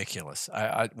was ridiculous.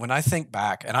 When I think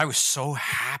back, and I was so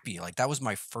happy. Like, that was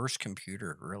my first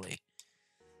computer, really.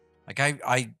 Like,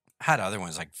 I had other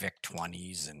ones like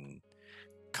VIC-20s and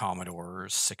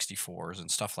Commodores 64s and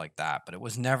stuff like that, but it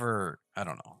was never, I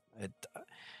don't know.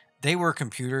 They were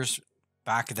computers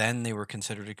back then. They were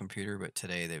considered a computer, but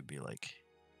today they'd be like,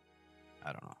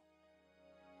 I don't know.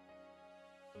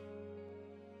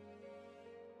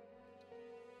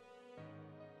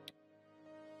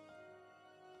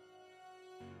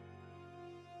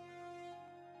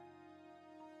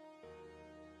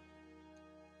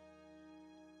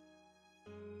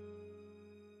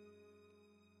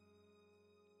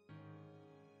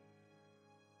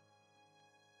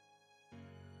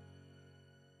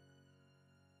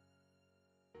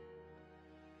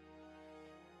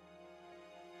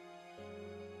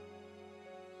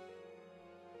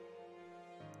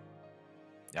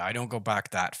 Yeah, I don't go back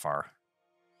that far.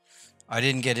 I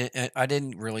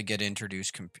didn't really get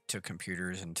introduced to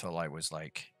computers until I was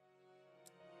like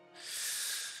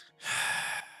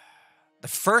the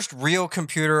first real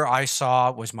computer I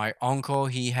saw was my uncle.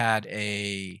 He had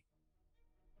it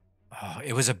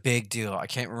was a big deal. I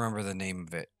can't remember the name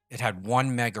of it. It had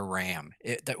 1 mega RAM.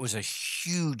 That was a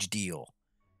huge deal.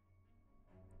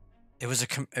 It was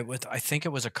I think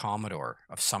it was a Commodore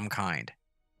of some kind.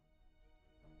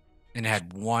 And it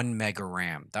had 1 mega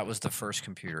RAM. That was the first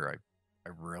computer I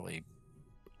really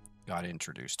got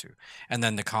introduced to. And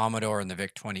then the Commodore and the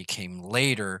VIC-20 came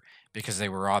later because they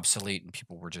were obsolete and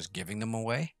people were just giving them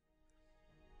away.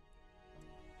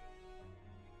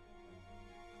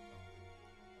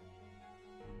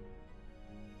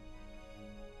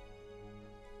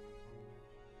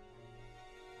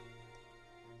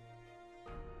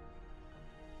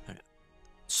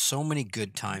 So many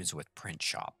good times with Print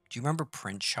Shop. Do you remember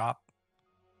Print Shop?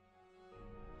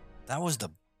 That was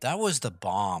the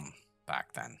bomb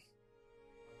back then.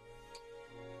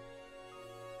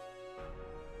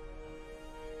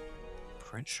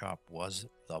 Print Shop was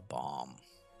the bomb.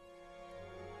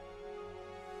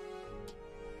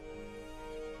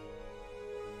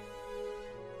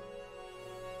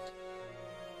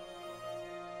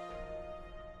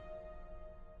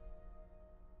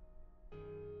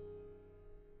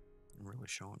 I'm really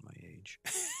showing my age.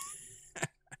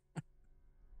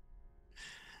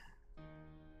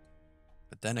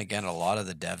 But then again, a lot of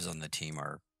the devs on the team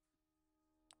are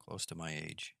close to my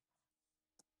age.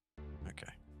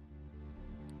 Okay.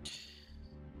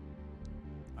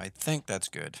 I think that's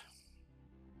good.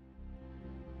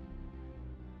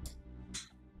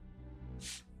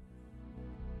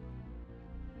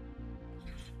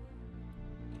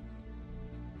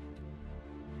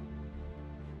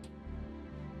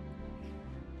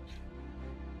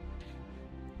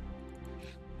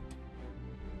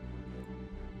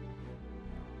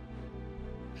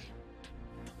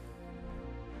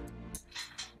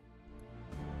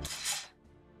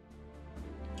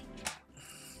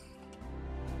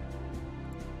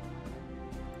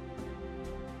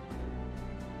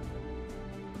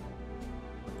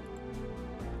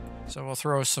 So we'll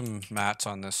throw some mats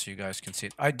on this so you guys can see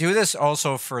it. I do this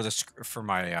also for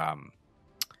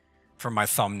my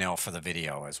thumbnail for the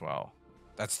video as well.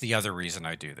 That's the other reason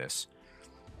I do this.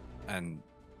 And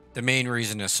the main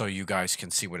reason is so you guys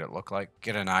can see what it looked like,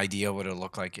 get an idea what it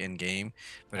looked like in game,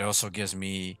 but it also gives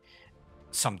me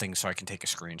something so I can take a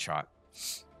screenshot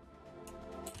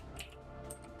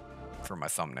for my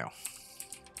thumbnail.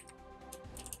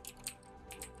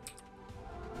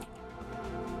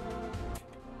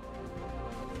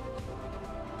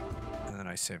 And then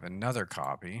I save another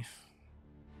copy.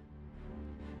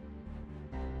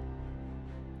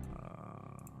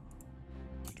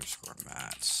 Underscore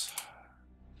mats.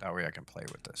 That way I can play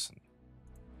with this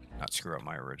and not screw up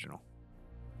my original.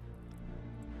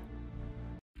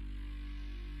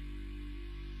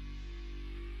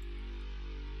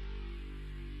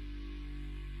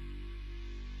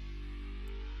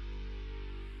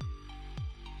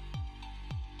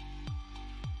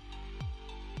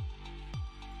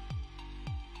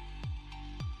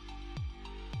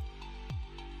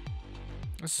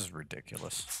 This is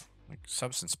ridiculous. Like,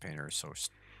 Substance Painter is so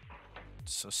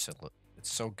silly.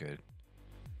 It's so good.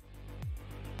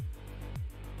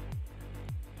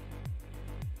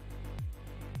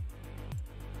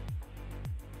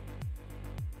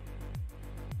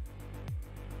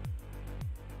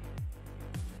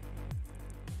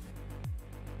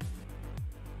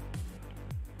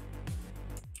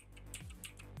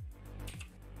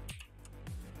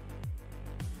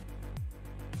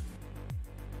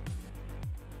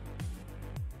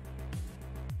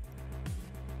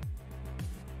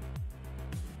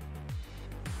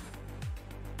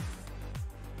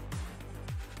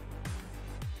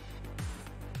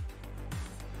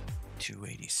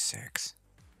 $286.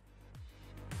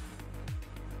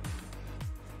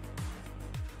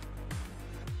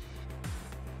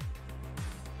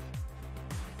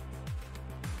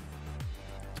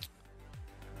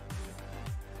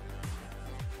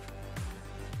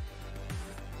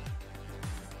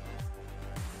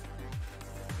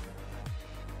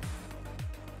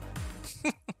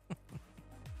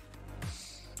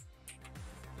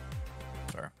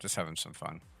 Sorry, just having some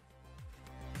fun.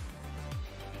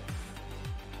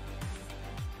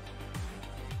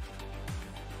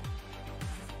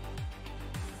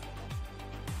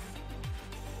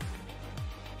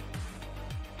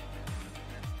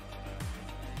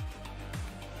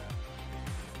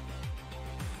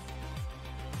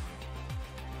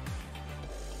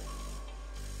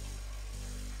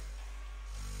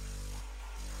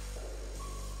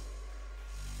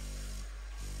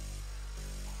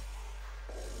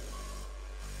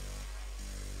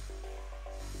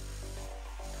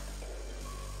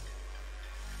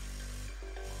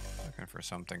 Looking for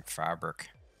something fabric.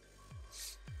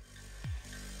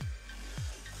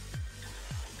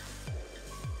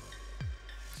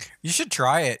 You should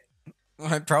try it.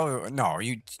 No,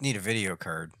 you need a video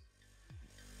card.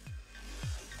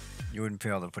 You wouldn't be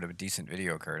able to put a decent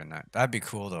video card in that. That'd be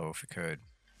cool though if you could.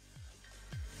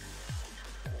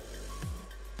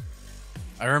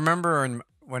 I remember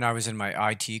when I was in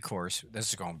my IT course, this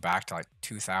is going back to like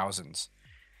 2000s.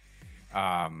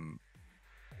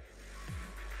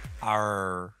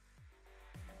 Our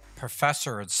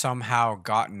professor had somehow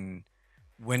gotten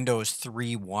Windows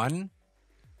 3.1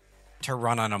 to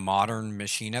run on a modern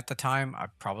machine at the time,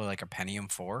 probably like a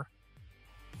Pentium 4.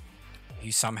 He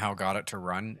somehow got it to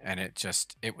run, and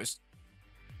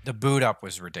the boot up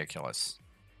was ridiculous.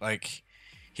 Like,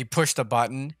 he pushed a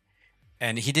button,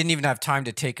 and he didn't even have time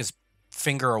to take his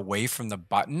finger away from the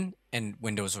button, and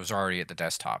Windows was already at the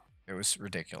desktop. It was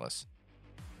ridiculous.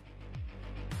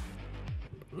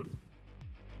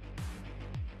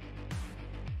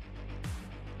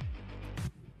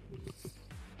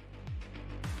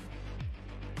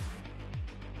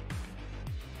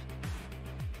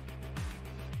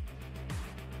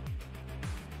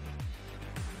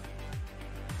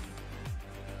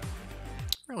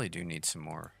 Really do need some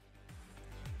more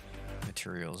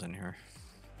materials in here.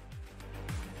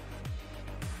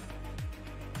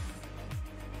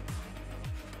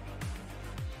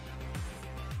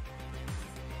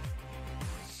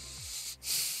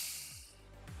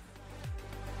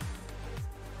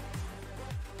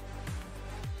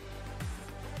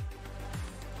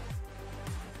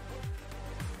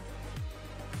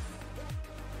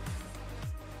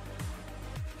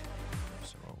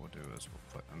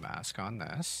 Mask on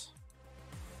this,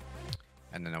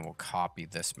 and then we'll copy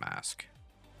this mask.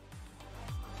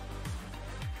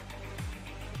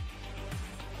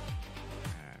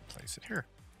 And place it here.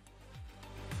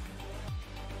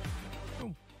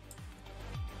 Boom.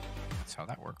 That's how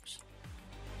that works.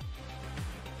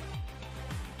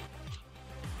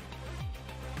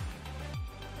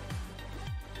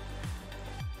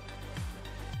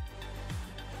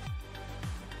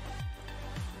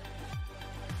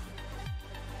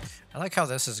 I like how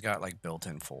this has got like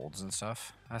built-in folds and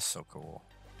stuff. That's so cool.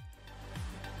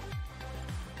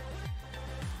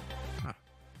 Huh.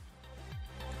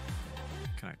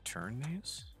 Can I turn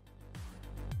these?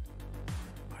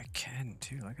 I can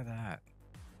too. Look at that.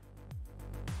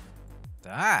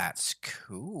 That's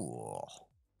cool.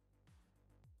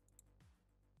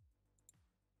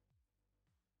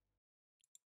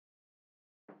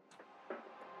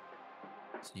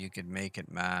 So you could make it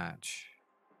match.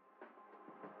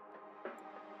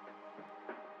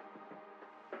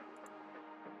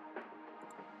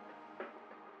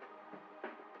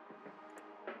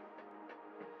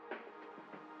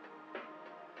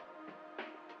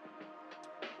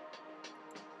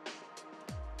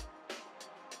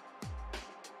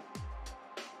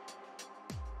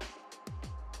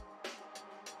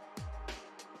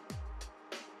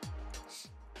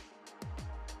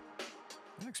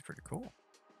 That looks pretty cool.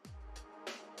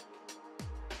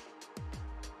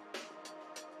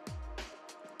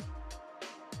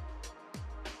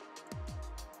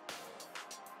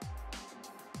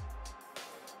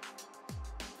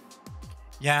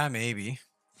 Yeah, maybe.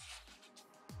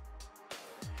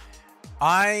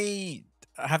 I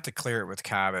have to clear it with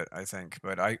Cabot, I think,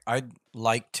 but I'd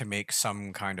like to make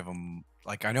some kind of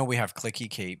like I know we have Clicky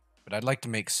Cape, but I'd like to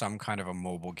make some kind of a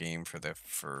mobile game for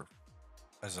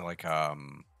as like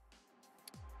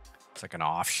it's like an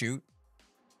offshoot,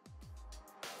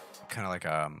 kind of like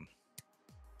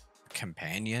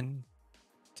companion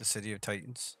to City of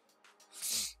Titans.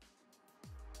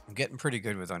 I'm getting pretty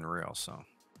good with Unreal, so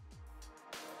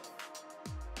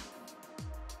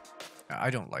I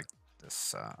don't like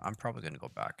this. I'm probably going to go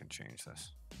back and change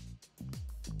this.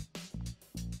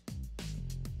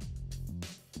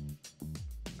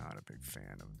 Not a big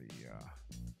fan of the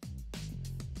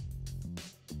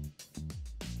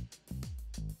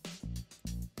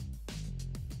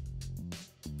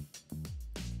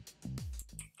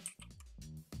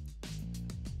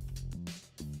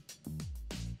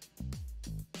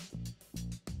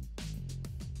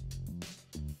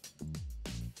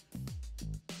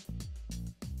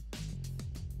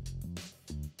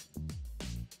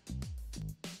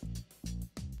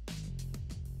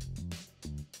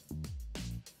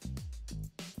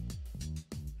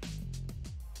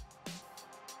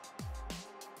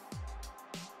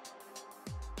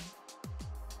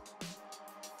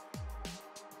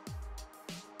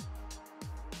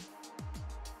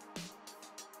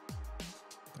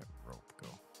rope go.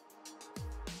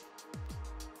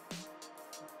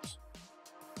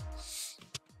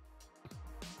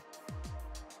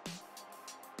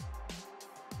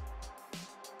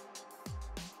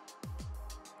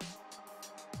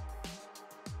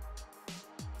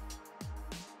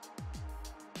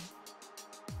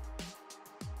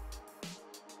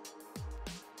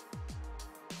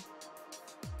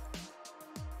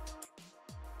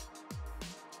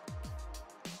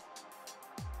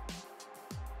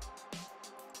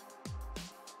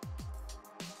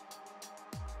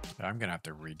 I'm gonna have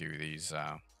to redo these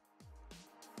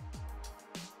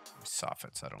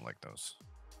soffits. I don't like those.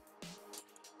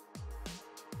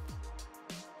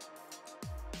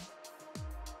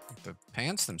 The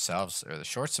pants themselves, or the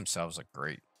shorts themselves, look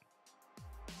great.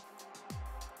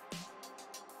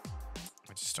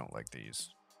 I just don't like these.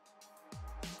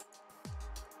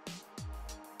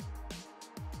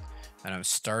 And I'm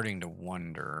starting to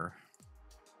wonder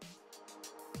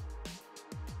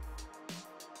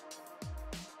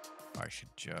if I should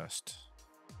just,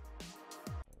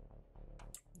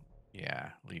 yeah,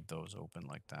 leave those open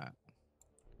like that.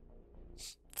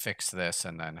 Fix this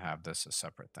and then have this a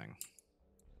separate thing.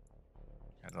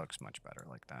 It looks much better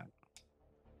like that.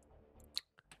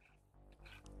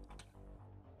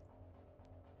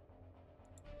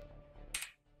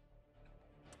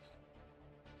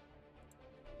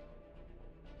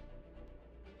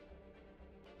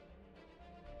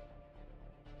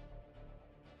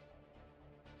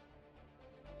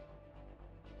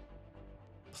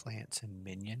 Plants and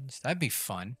minions. That'd be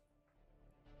fun.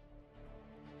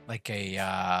 Like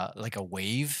a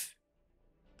wave,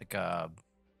 like a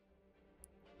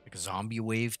zombie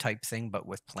wave type thing, but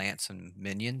with plants and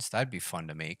minions. That'd be fun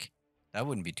to make. That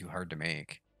wouldn't be too hard to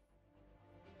make.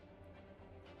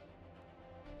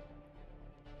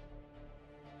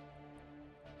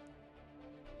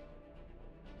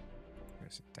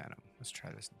 Where's the denim? Let's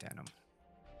try this denim.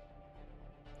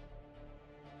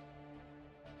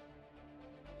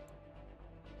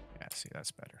 Yeah, see,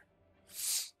 that's better.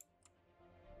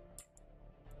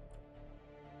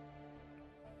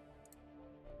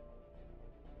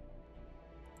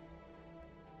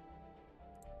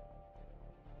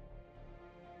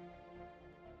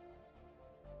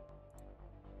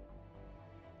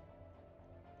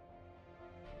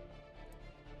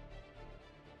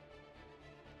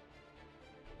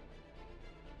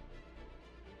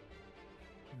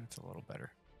 That's a little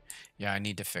better. Yeah, I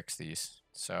need to fix these.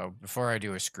 So before I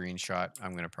do a screenshot,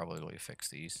 I'm going to probably fix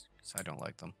these because I don't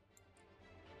like them.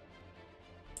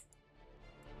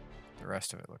 The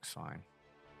rest of it looks fine.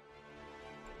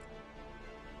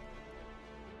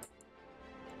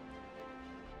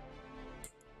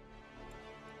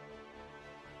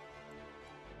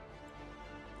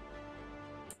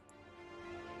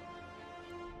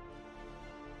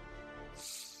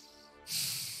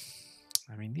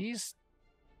 I mean,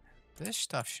 this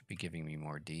stuff should be giving me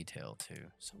more detail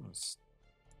too. Someone's...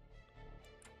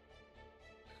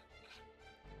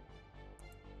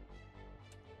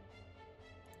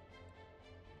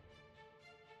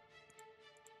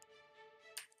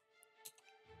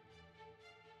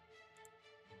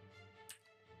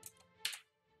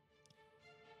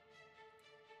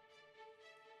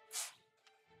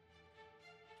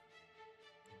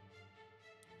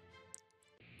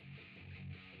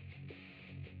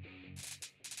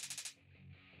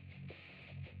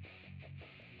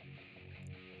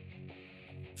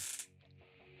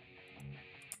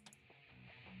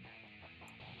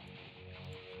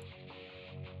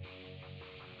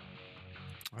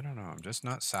 I don't know. I'm just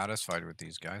not satisfied with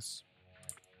these guys.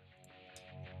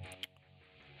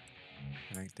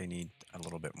 I think they need a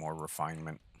little bit more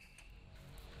refinement.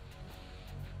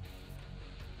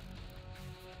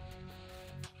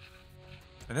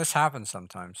 And this happens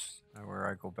sometimes, where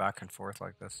I go back and forth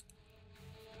like this.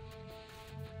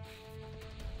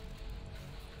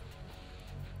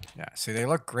 Yeah, see, they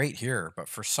look great here, but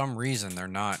for some reason they're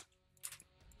not.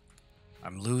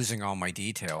 I'm losing all my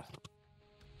detail.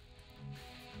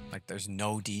 Like, there's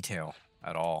no detail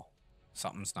at all.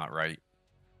 Something's not right.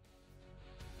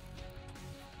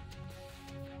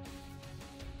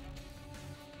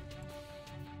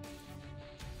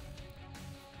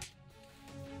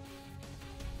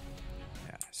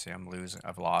 Yeah, see, I'm losing.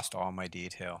 I've lost all my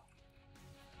detail.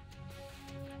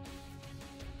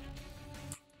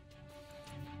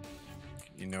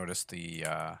 You notice the,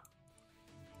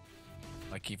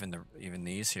 like even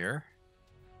these here,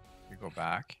 you go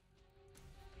back,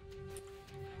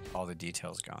 all the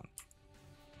detail's gone.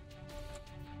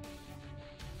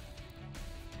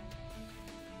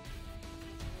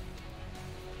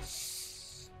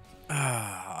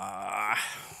 I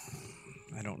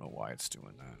don't know why it's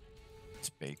doing that. It's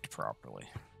baked properly.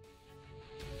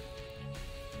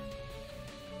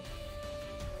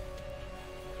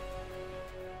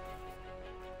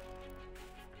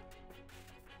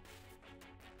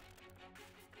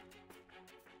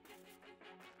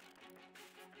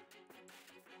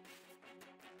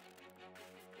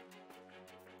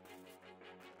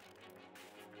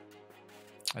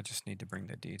 I just need to bring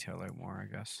the detail out more, I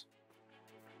guess.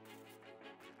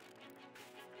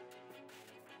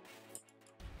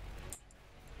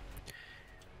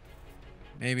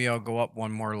 Maybe I'll go up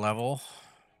one more level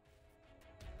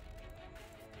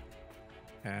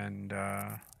and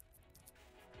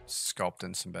sculpt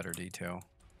in some better detail.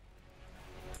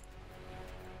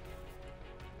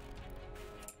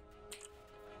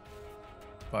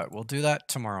 But we'll do that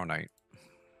tomorrow night.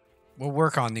 We'll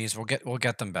work on these. We'll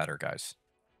get them better, guys.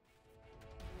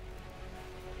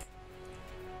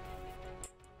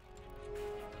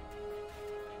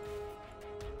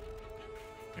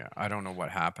 Yeah, I don't know what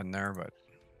happened there, but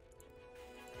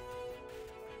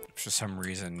for some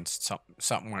reason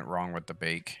something went wrong with the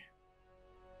bake.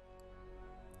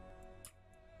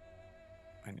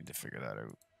 I need to figure that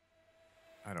out.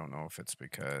 I don't know if it's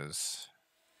because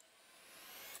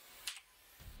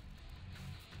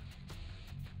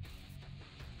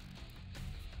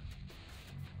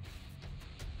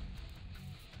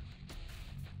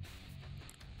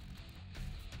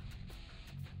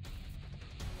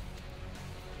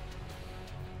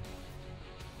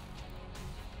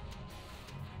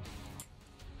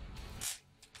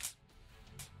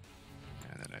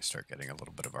start getting a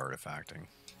little bit of artifacting.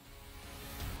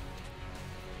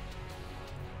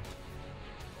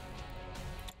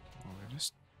 Oh, it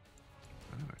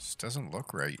just doesn't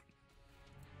look right.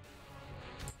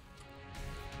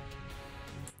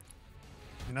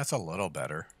 I mean, that's a little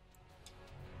better.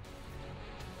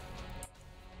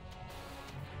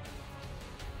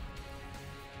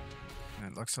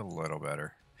 It looks a little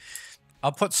better.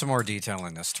 I'll put some more detail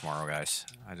in this tomorrow, guys.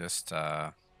 I just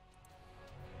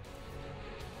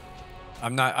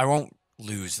I won't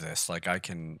lose this. Like I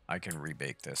can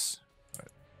rebake this. But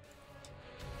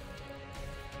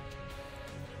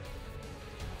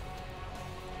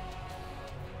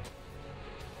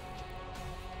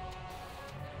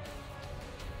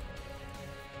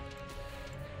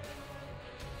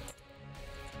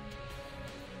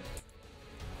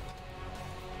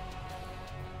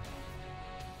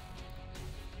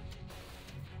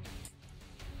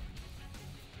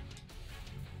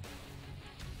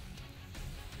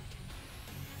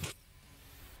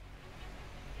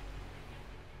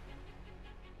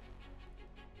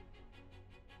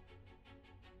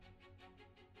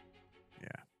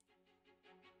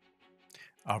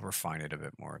I'll refine it a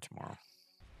bit more tomorrow.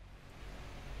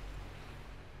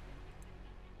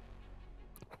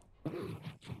 You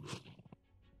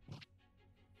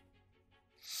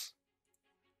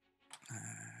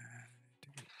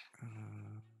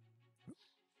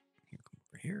come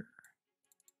over here.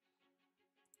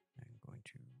 I'm going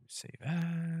to save as.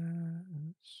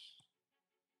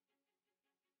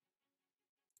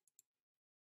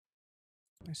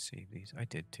 I saved these. I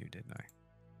did too, didn't I?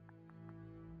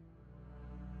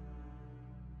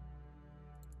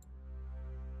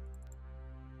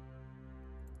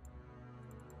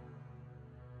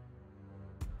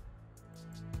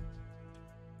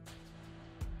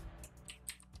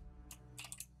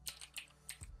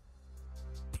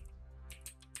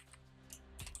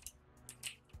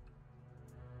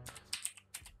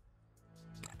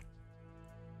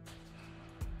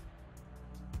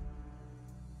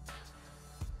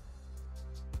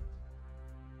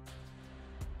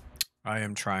 I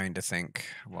am trying to think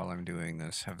while I'm doing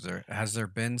this. Has there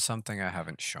been something I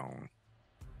haven't shown?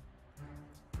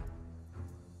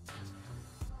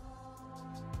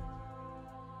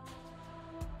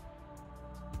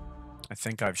 I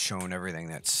think I've shown everything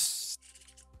that's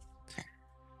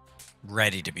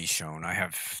ready to be shown.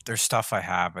 There's stuff I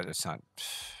have, but it's not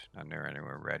near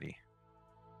anywhere ready.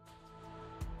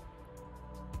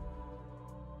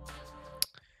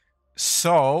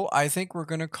 So I think we're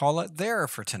going to call it there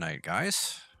for tonight,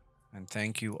 guys. And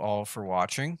thank you all for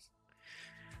watching.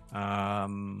 Yeah,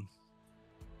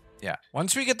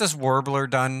 once we get this warbler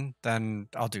done, then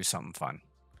I'll do something fun.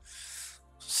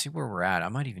 See where we're at. I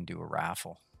might even do a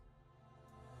raffle.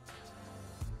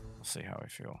 We'll see how I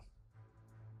feel.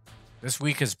 This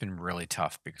week has been really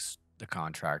tough because the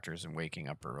contractors and waking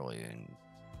up early,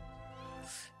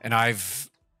 and I've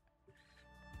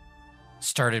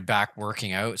started back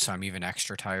working out, so I'm even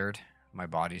extra tired. My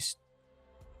body's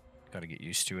got to get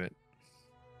used to it.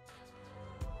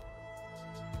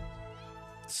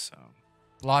 So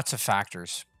lots of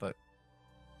factors, but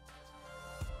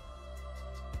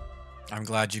I'm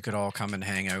glad you could all come and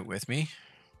hang out with me.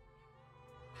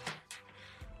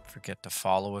 Forget to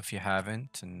follow if you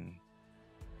haven't, and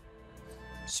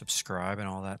subscribe and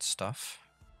all that stuff.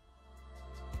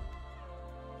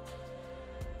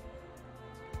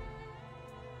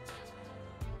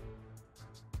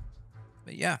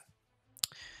 But yeah,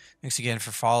 thanks again for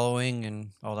following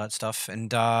and all that stuff.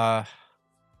 And well,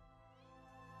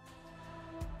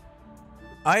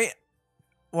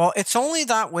 it's only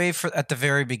that way at the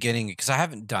very beginning because I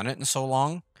haven't done it in so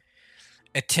long.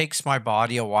 It takes my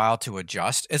body a while to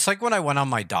adjust. It's like when I went on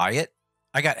my diet,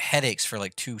 I got headaches for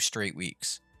like 2 straight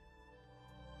weeks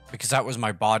because that was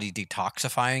my body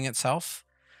detoxifying itself.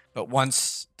 But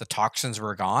once the toxins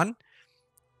were gone,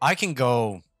 I can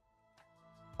go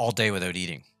all day without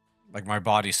eating. Like my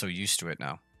body's so used to it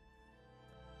now.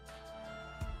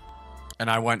 And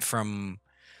I went from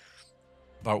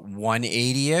about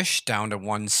 180-ish down to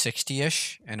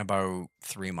 160-ish in about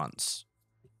 3 months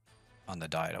on the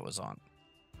diet I was on.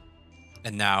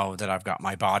 And now that I've got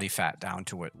my body fat down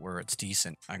to it where it's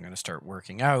decent, I'm going to start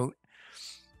working out.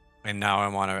 And now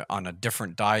I'm on a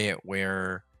different diet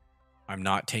where I'm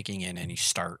not taking in any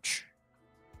starch.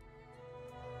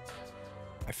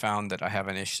 I found that I have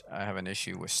an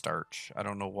issue with starch. I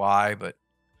don't know why, but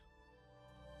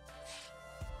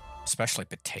especially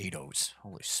potatoes.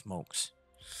 Holy smokes.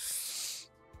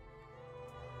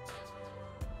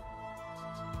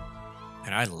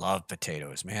 And I love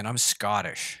potatoes, man. I'm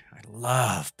Scottish. I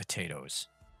love potatoes.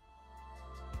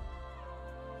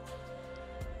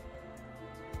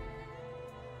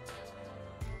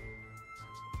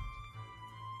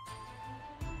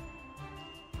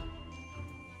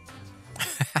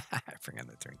 I forget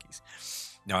the Twinkies.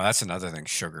 No, that's another thing.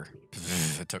 Sugar.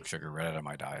 I took sugar right out of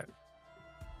my diet.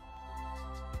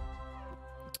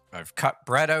 I've cut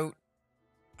bread out.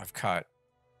 I've cut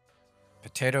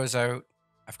potatoes out.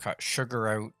 I've cut sugar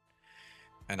out.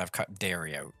 And I've cut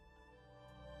dairy out.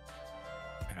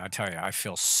 And I tell you, I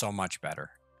feel so much better.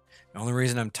 The only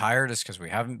reason I'm tired is because we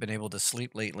haven't been able to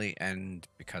sleep lately and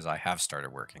because I have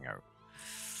started working out.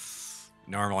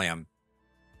 Normally, I'm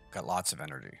got lots of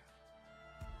energy.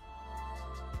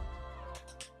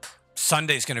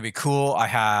 Sunday's going to be cool. I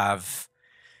have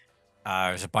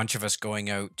there's a bunch of us going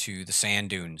out to the sand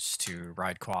dunes to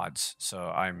ride quads. So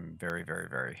I'm very, very,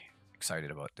 very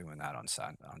excited about doing that on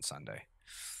Sunday.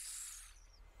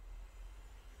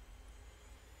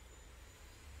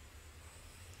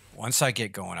 Once I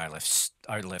get going, I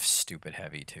lift stupid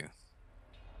heavy too.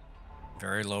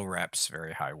 Very low reps,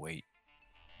 very high weight.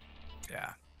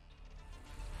 Yeah.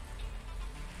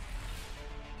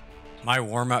 My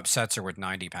warm-up sets are with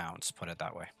 90 pounds, put it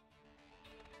that way.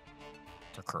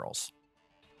 for curls.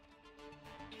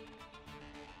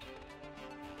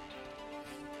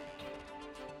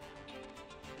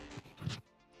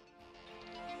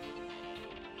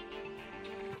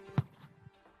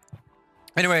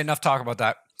 Anyway, enough talk about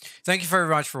that. Thank you very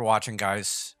much for watching,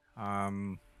 guys.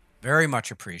 Very much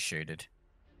appreciated.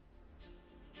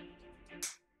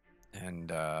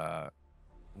 And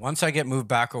once I get moved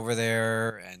back over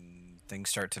there and things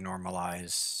start to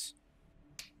normalize,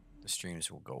 the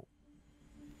streams will go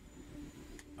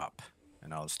up.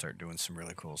 And I'll start doing some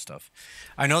really cool stuff.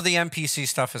 I know the NPC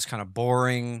stuff is kind of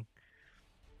boring,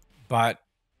 but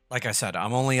like I said,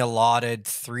 I'm only allotted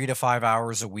 3 to 5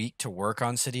 hours a week to work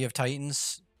on City of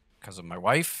Titans because of my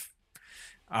wife.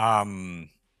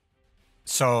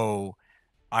 So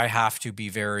I have to be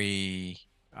very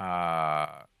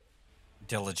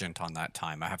diligent on that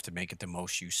time. I have to make it the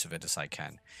most use of it as I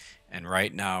can. And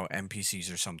right now,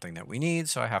 NPCs are something that we need,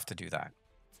 so I have to do that.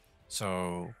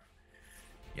 So,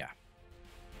 yeah.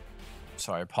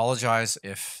 So I apologize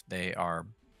if they are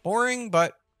boring,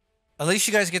 but at least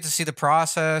you guys get to see the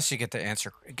process. You get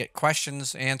to get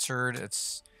questions answered.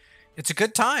 It's a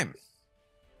good time.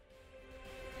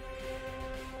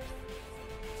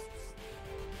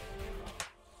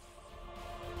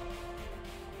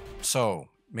 So,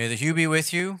 may the hue be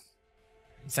with you.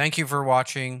 Thank you for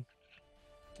watching.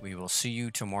 We will see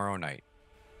you tomorrow night.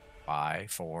 Bye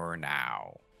for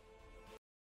now.